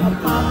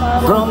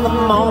from the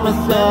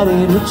moment that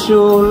it hits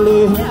your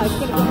lips.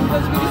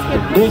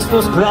 It makes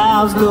those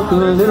clouds look a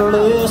little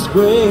less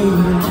gray.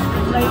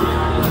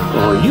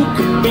 Or you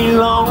could be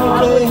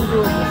lonely,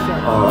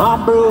 or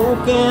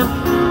heartbroken,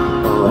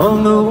 or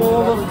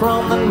hungover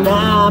from the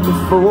night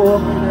before.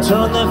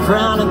 Turn that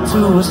frown into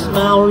a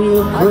smile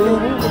real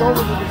quick.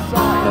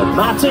 It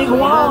might take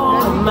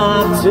one, it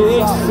might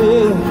take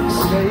six.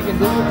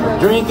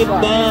 Drink it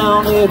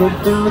down, it'll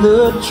do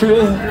the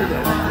trick.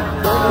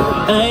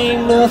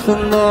 Ain't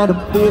nothing that a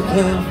bill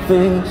can't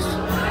fix.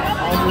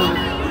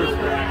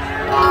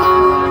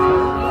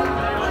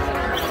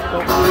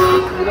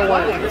 You don't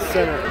want it in the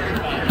center.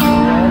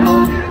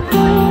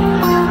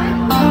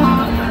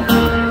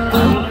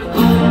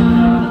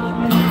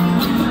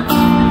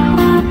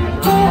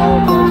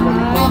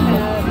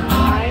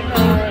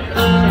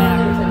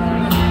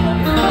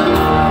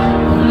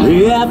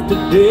 Day after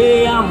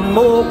day I'm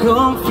more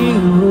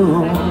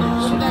confused.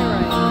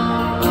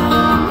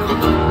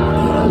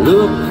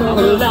 Look for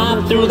the light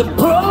through the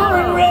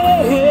pouring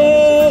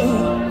rain.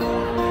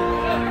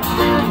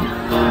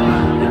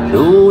 You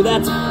know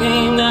that's a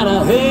game that I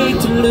hate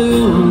to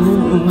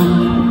lose.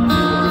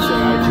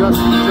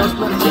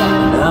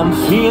 I'm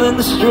feeling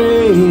the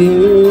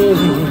strain.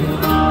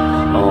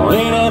 Oh,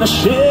 ain't it a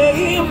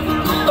shame?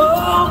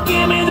 Oh,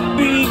 give me the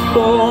beat,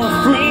 boy,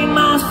 free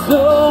my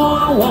soul.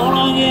 I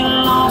wanna get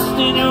lost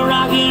in your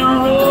rock and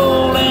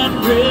roll and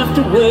drift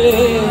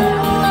away.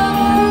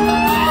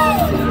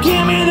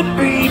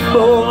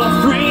 Boy,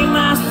 free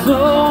my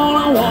soul.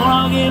 I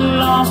wanna get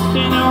lost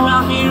in a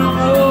rock and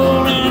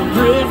roll and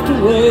drift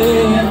away.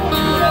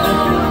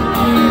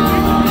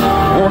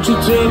 Won't you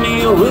take me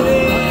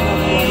away?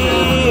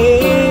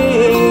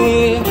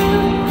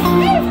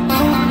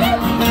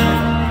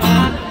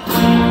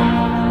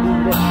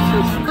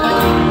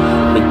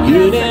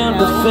 Beginning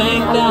to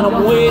think that I'm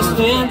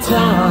wasting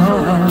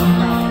time.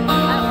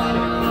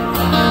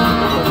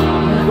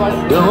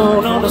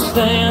 Don't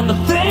understand the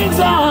things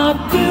I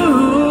do.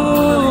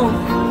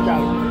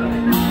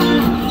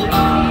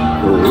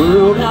 The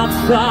world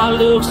outside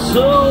looks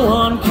so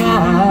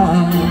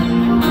unkind.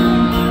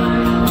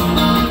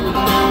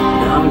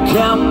 I'm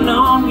counting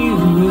on you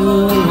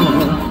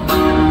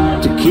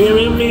to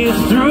carry me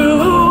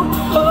through.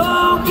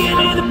 Oh, give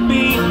me the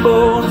beat,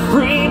 boy,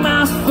 free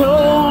my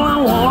soul. I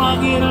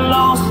wanna get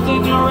lost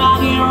in your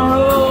rock and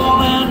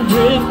roll and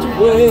drift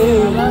away.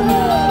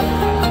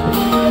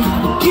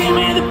 Give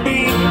me the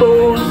beat,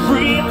 boy.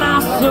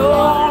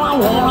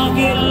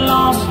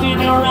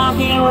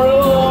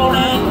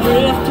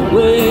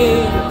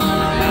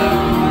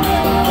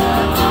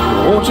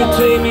 Won't you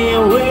take me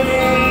away?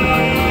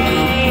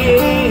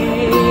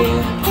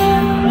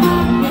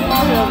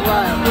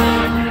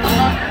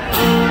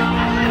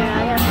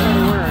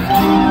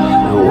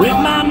 When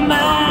my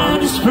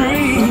mind is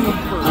free,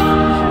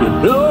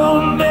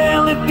 no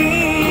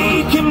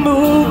melody can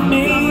move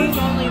me.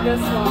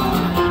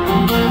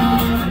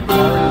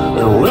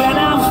 When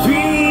I'm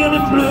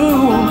feeling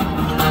blue,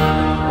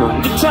 the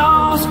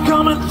guitar's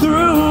coming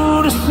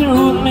through to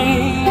soothe me.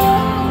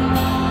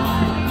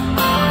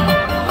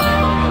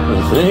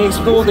 Thanks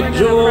for the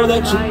joy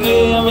that you're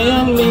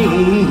giving me,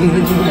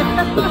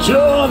 the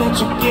joy that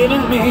you're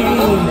giving me.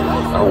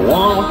 I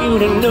want you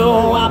to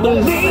know I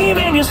believe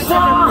in your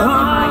song.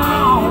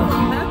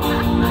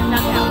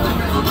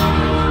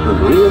 The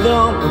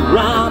rhythm, the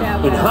rhyme,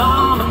 and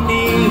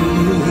harmony.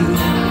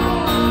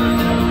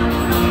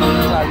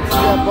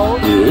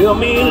 You help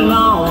me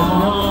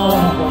along,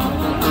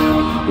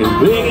 you're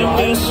making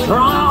me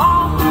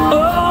strong.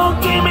 Oh,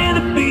 give me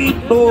the beat,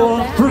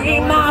 boy, free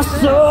my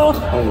soul.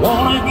 I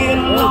wanna get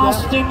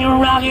lost in your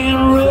rock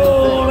and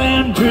roll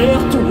and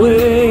drift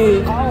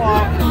away.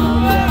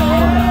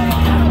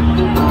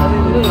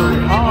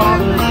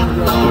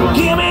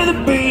 Give me the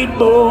beat,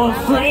 boy,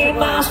 free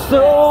my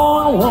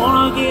soul. I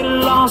wanna get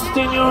lost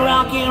in your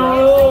rock and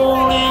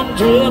roll and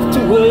drift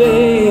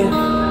away.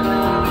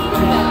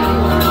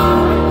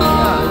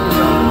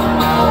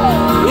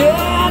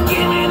 Yeah,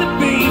 give me the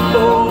beat,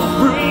 boy,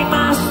 free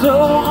my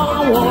soul.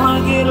 I wanna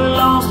get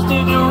lost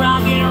in your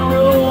rock and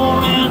roll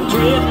and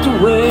drift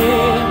away.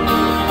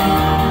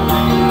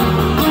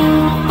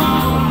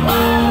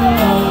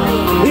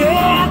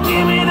 Yeah,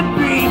 give me the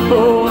beat,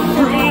 boy,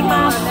 free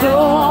my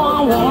soul.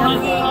 I wanna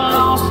get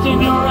lost in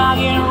your rock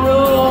and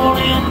roll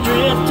and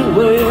drift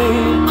away.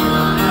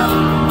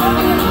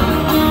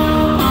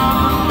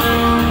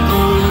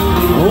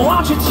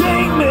 Won't you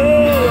take me?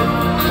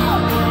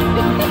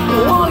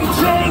 Won't you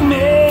take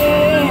me?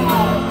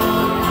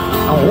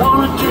 I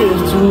wanna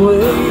drift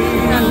away.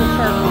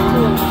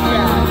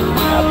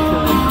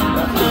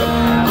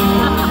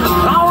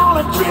 I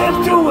wanna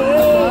drift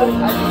away.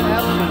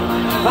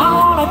 I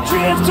wanna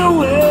drift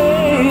away.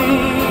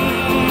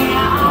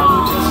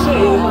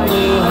 Take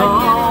me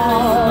home.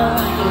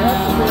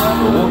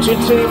 Won't you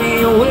take me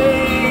away?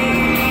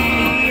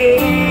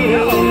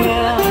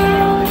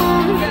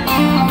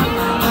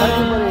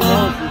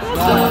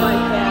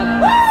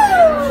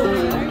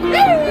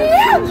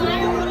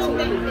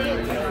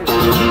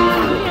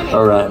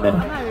 All right, man.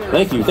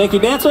 Thank you,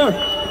 dancer. I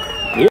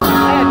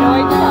had no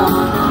idea.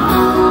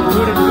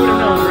 Who'd have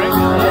known, right?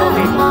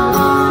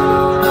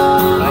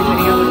 I can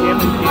hang out with him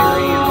and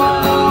Gary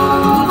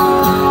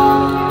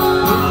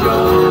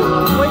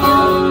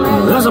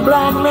and There's a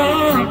black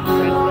man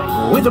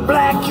with a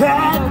black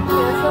cat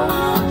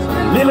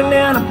living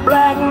in a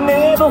black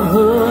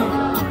neighborhood.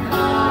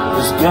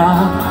 This guy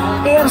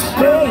in a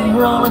state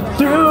running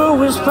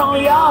through his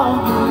front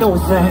yard. You know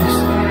things.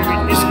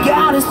 This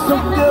guy is so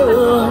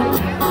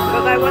good.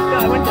 because I went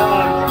to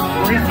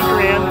Whiskey For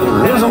Ransom.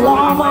 There's a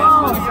woman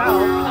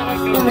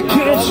in the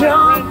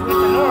kitchen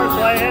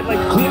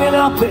cleaning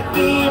up the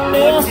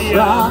evening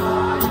stock.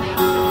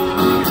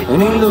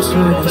 And he looks at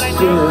me and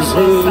says,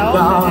 hey,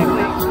 dog,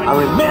 I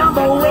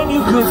remember when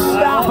you could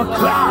stop a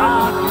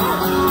clock.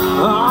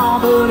 Oh,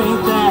 but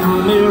ain't that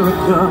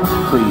America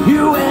for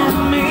you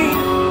and me?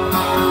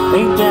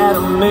 Ain't that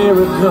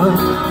America?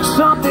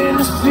 Something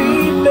to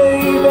see,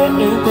 baby.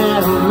 Ain't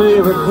that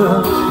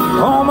America?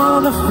 Home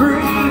of the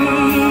free,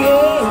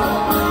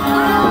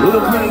 yeah.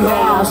 Little big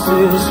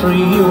houses for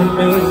you and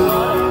me.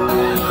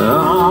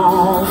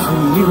 Oh, for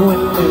you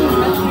and me.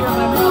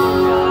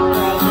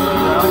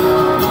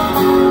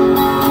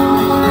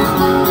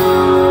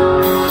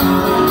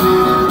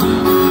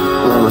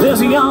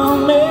 There's a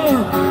young man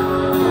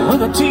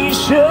with a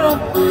t-shirt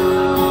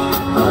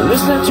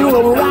listening to a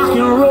rock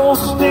and roll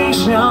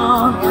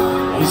station.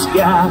 He's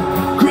got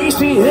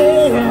greasy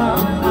hair,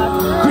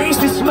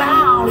 greasy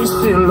smile. He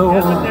said,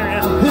 Lord,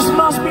 this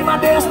must be my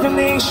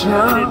destination.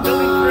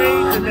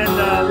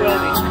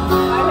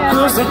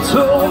 Cause they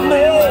told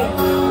me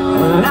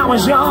when I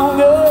was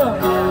younger,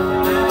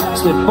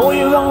 said, boy,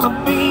 you're gonna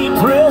be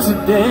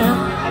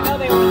president.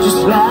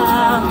 Just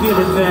like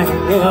everything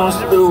else,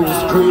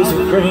 those crazy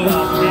dreams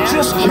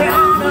just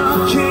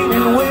kinda came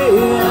and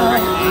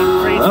went.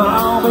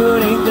 Oh,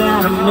 but ain't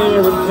that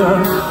America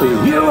for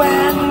you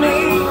and me?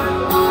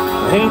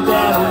 Ain't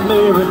that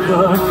America?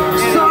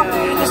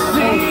 Something to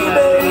see,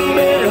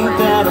 baby. Ain't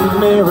that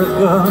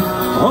America?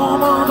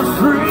 Home of the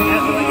free,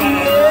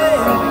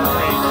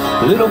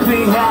 yeah. Little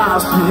big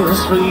houses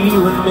for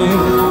you and me.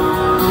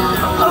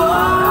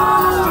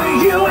 Oh, for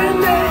you and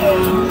me.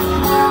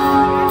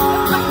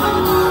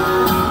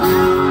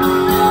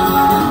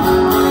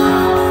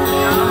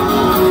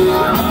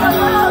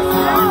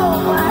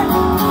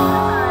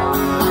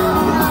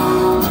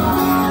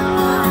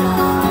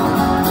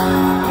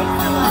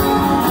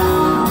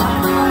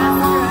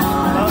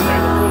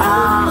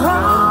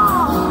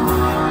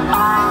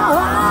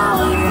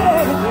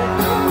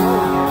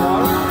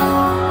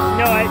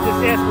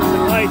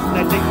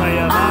 I think my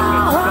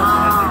mom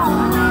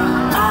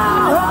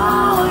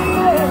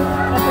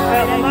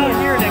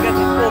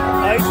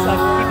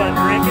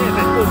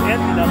was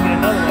empty, I'll get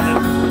another one.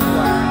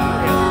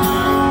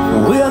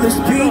 Well, there's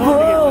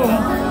people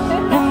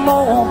and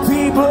more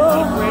people.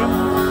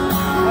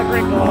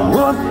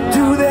 What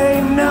do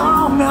they know?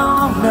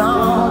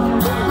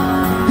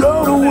 Go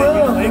to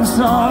work in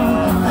some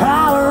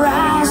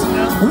high-rise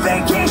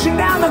vacation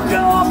down the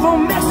Gulf of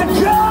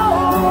Mexico.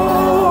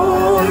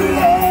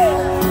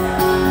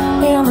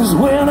 Yeah, and there's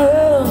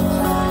winners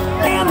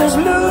and there's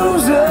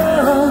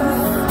losers.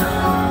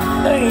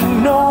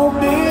 Ain't no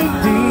big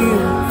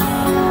deal.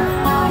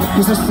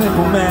 'Cause a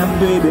simple man,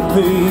 baby,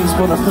 pays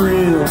for the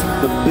thrills,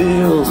 the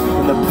bills,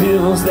 and the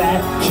pills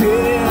that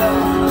kill.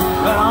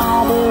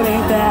 Oh, but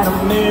ain't that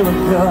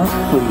America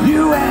for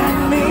you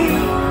and me?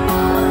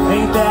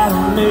 Ain't that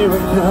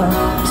America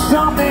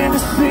something to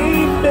see,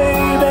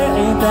 baby?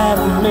 Ain't that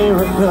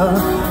America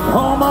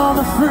home on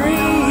the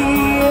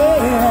free?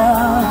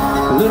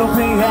 Yeah, little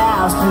pink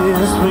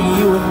houses for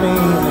you and me.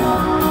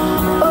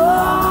 Oh,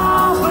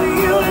 for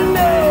you and me.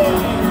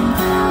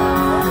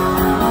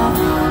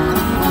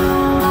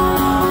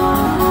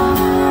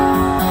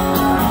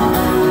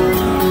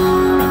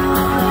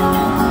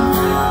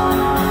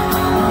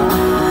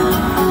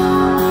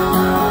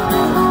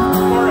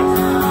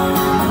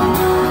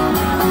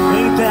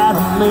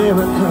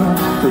 America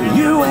for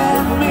you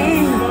and me.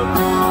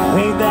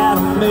 Ain't that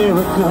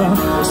America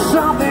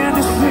something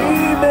to see,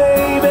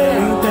 baby?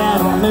 Ain't that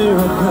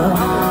America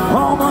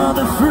home of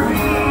the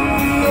free?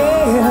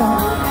 Yeah,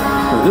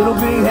 little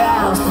big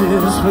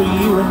houses for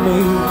you and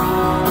me.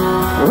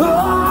 Oh,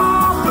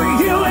 for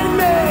you and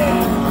me.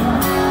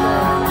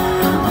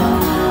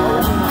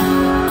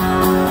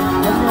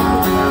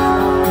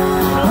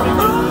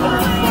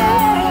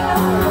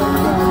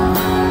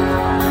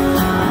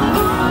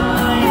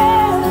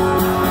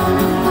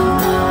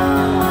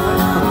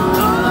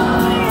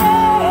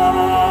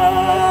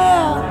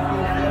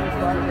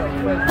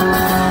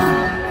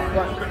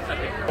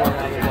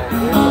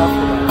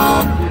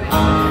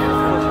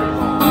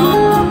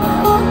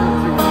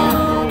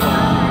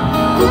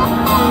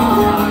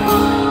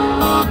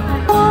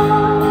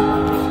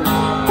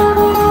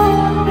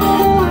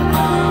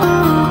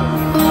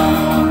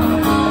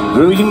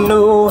 Girl, you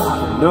know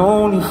I've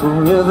known you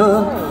forever.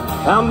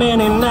 How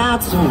many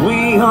nights have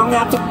we hung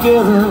out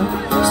together?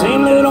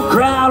 Same little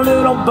crowd,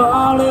 little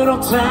bar, little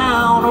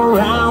town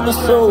around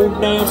this old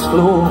dance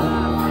floor.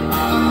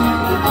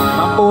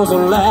 My boys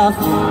are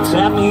laughing,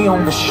 tap me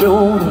on the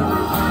shoulder,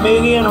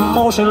 making a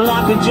motion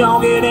like they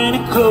don't get any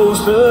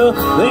closer.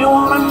 They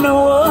wanna know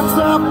what's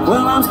up,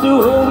 well I'm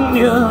still holding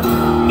you,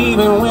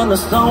 even when the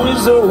song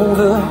is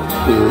over.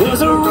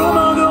 There's a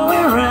rumor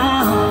going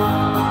round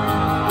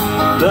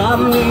about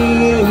me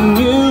and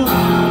you,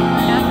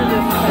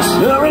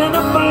 stirring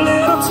up a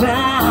little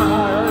town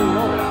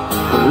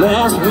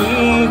last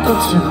week or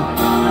two.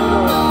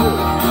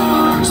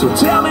 So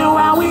tell me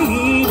why we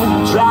even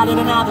tried to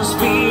deny this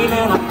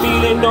feeling. I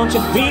feel it, don't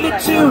you feel it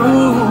too?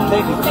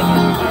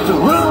 The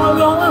rumor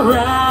going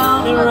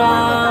round and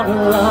round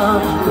and round.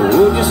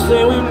 Would you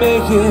say we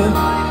make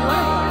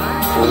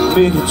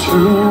it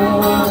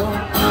true?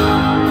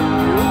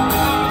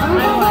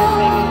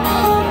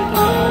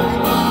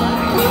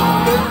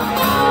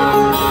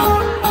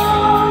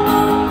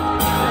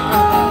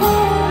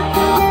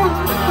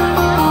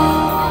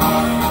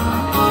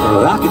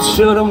 I can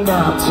shut them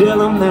down, tell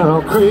them they're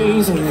all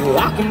crazy.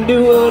 I can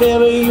do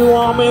whatever you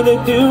want me to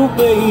do,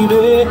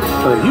 baby.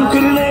 Or you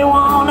could lay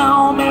one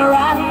on me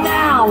right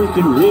now. We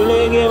could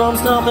really give them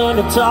something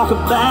to talk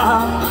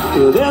about.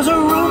 Yeah, there's a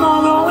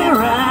rumor going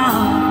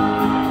round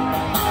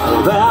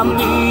about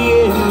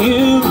me and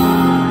you,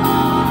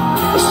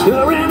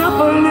 stirring up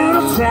a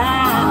little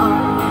town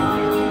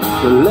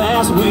the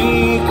last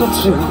week or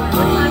two.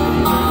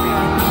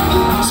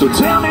 So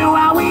tell me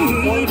why we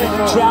even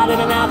tried to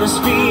deny this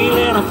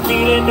feeling. I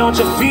feel it, don't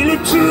you feel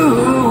it too?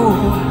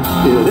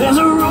 Yeah, there's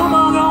a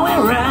rumor going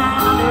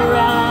round and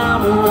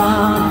round and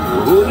round.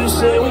 Would you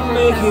say we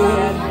make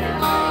it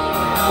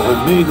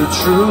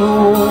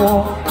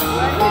true?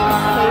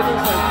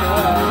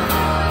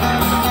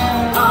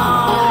 Oh,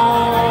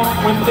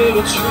 we make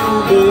it true,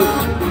 baby.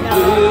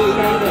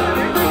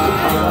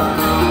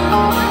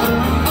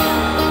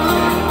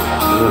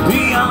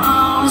 Be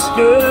honest,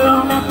 girl,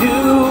 now do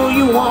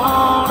you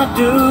wanna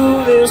do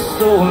this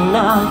or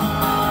not?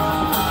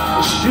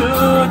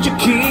 Should you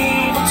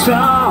keep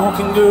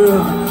talking,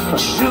 girl, or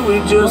should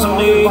we just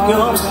make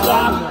them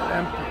stop?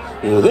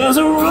 Yeah, there's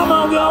a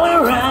rumor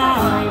going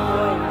round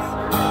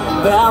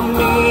about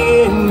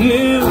me and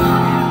you,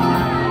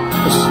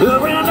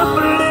 stirring up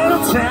a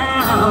little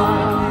town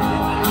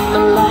the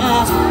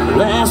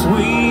last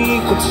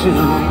week or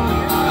two.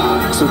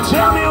 So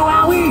tell me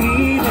why we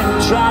even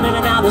tried to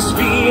deny this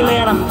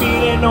feeling. I'm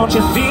feeling, don't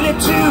you feel it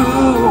too?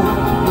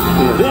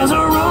 Yeah, there's a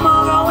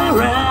rumor going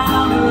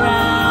round and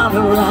round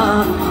and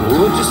round.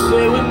 Would you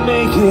say we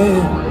make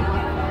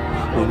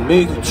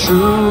it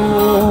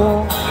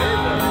true?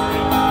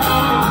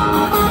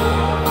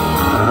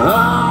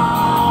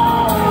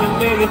 Oh, we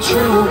make it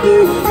true,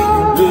 baby.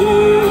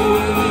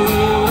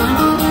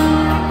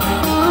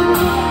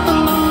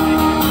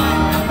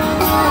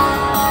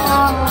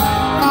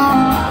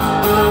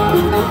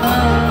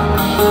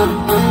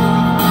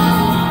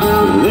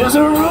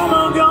 There's a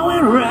rumor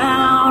going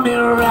round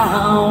and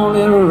round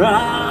and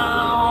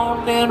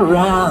round and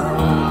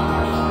round.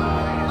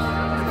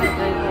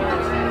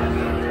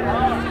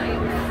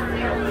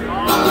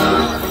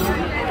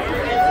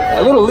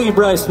 A little Lee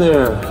Bryce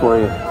there for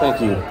you. Thank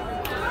you.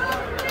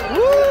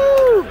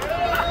 Woo!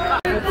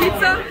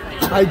 Pizza?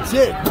 I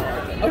did.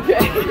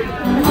 Okay.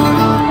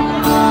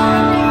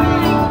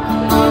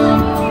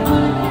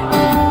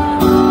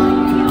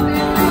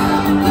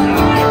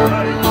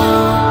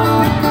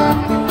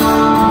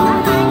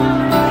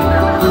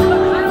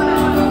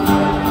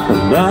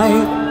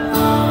 Night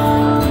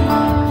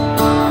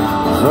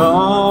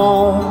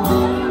home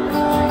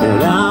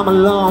and I'm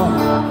alone.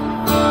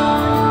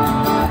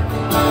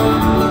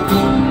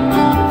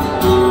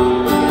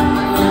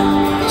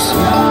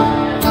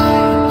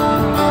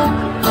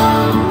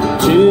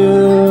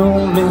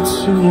 Till me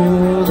to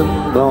the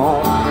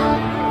bone.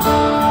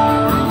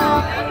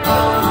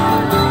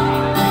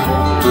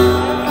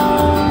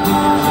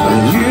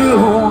 You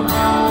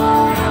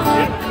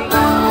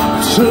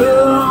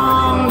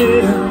turned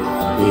it.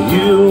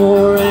 You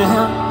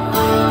ran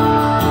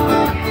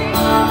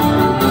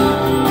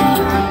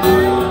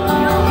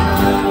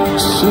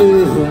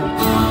slipped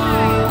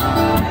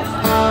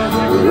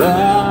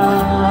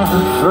right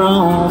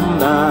from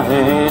my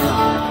hand.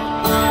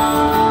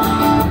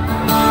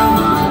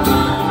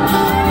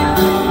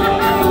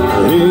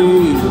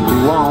 Hey, you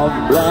want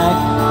black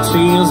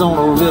tears on a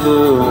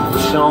river,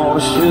 push on a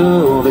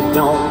shove, it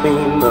don't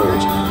mean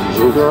much.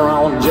 Sugar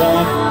on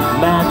Jack,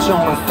 match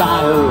on a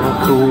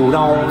fire, cold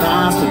on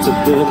ice, it's a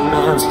dead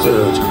man's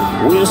touch.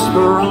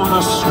 Whisper on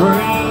a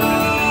scream,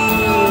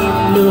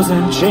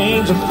 doesn't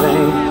change a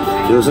thing,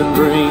 doesn't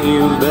bring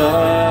you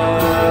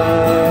back.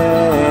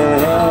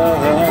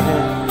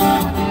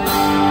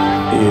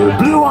 Yeah,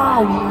 blue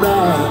on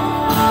black,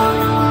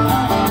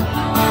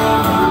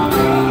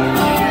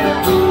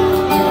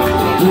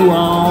 blue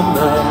on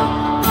black.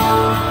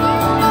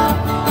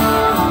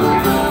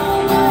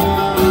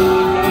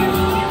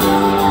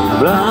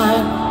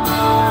 Blind,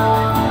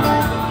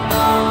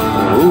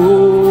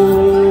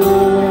 oh,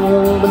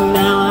 but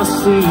now I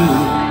see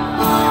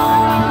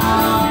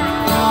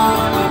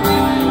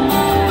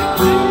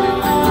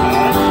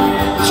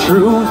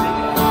truth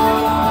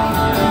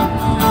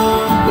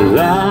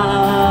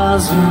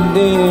lies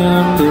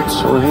in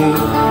between.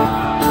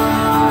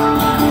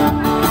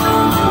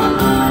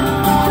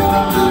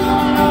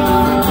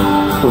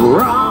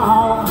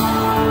 Wrong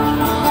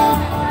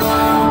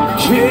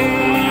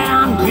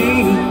can't be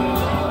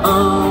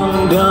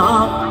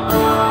undone.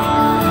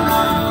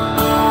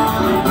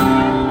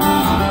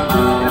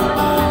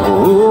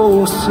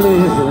 Oh,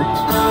 slipped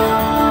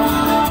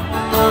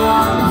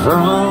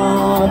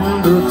from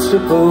the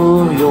tip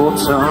of your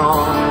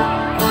tongue.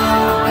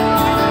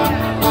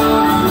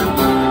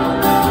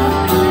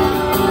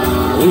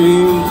 You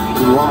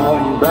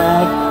on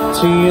back,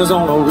 tears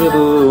on a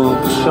river,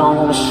 push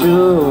on a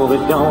shove,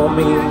 it don't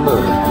mean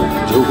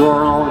much.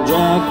 Joker on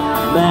Jack,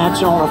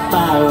 match on a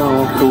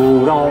fire,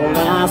 cold on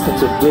ice,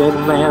 it's a dead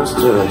man's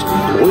touch.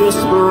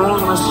 Whisper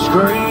on a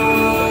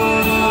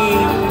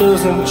scream,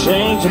 doesn't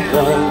change a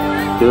thing,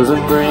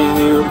 doesn't bring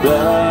you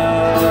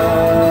back.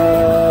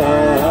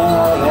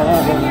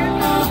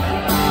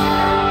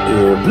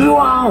 Yeah, blue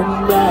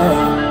on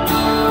black.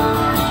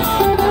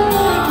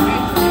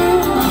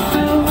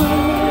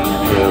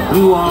 Yeah,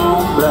 blue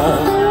on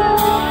black.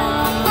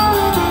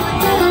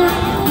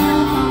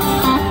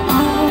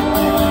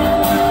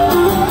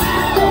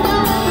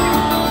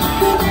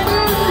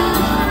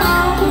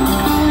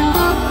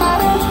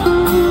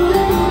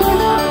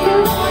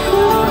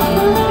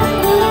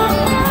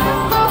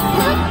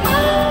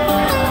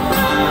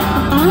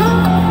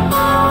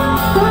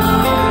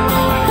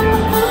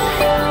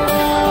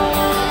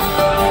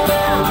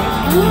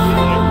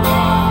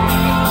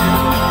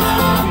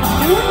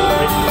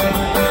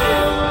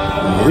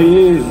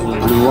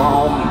 Blue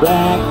on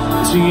black,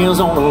 tears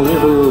on the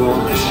river,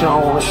 push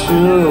on a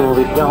shove,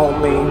 it don't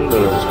mean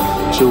much.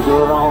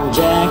 Sugar on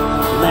Jack,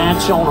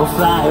 match on a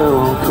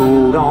fire,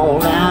 cold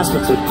on ice,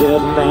 it's a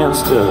dead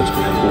man's touch.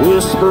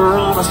 Whisper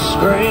on a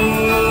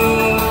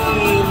scream,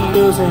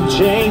 doesn't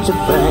change a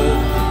thing,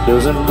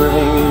 doesn't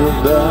bring you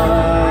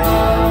back.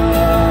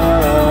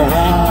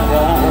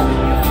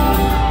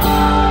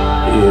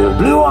 Yeah,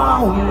 blue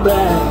on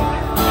black.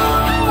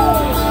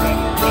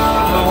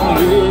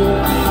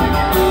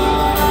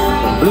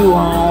 Blue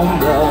on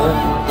black.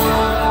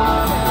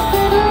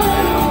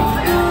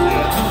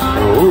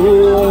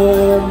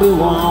 Oh,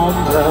 blue on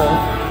black.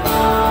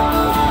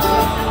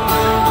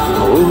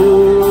 Oh,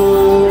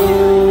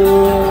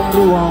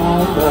 blue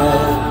on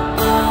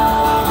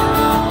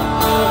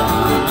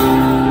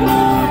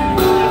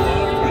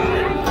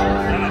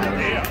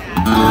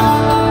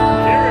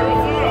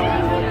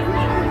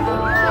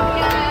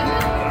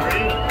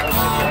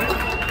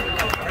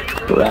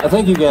black.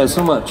 Thank you guys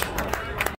so much.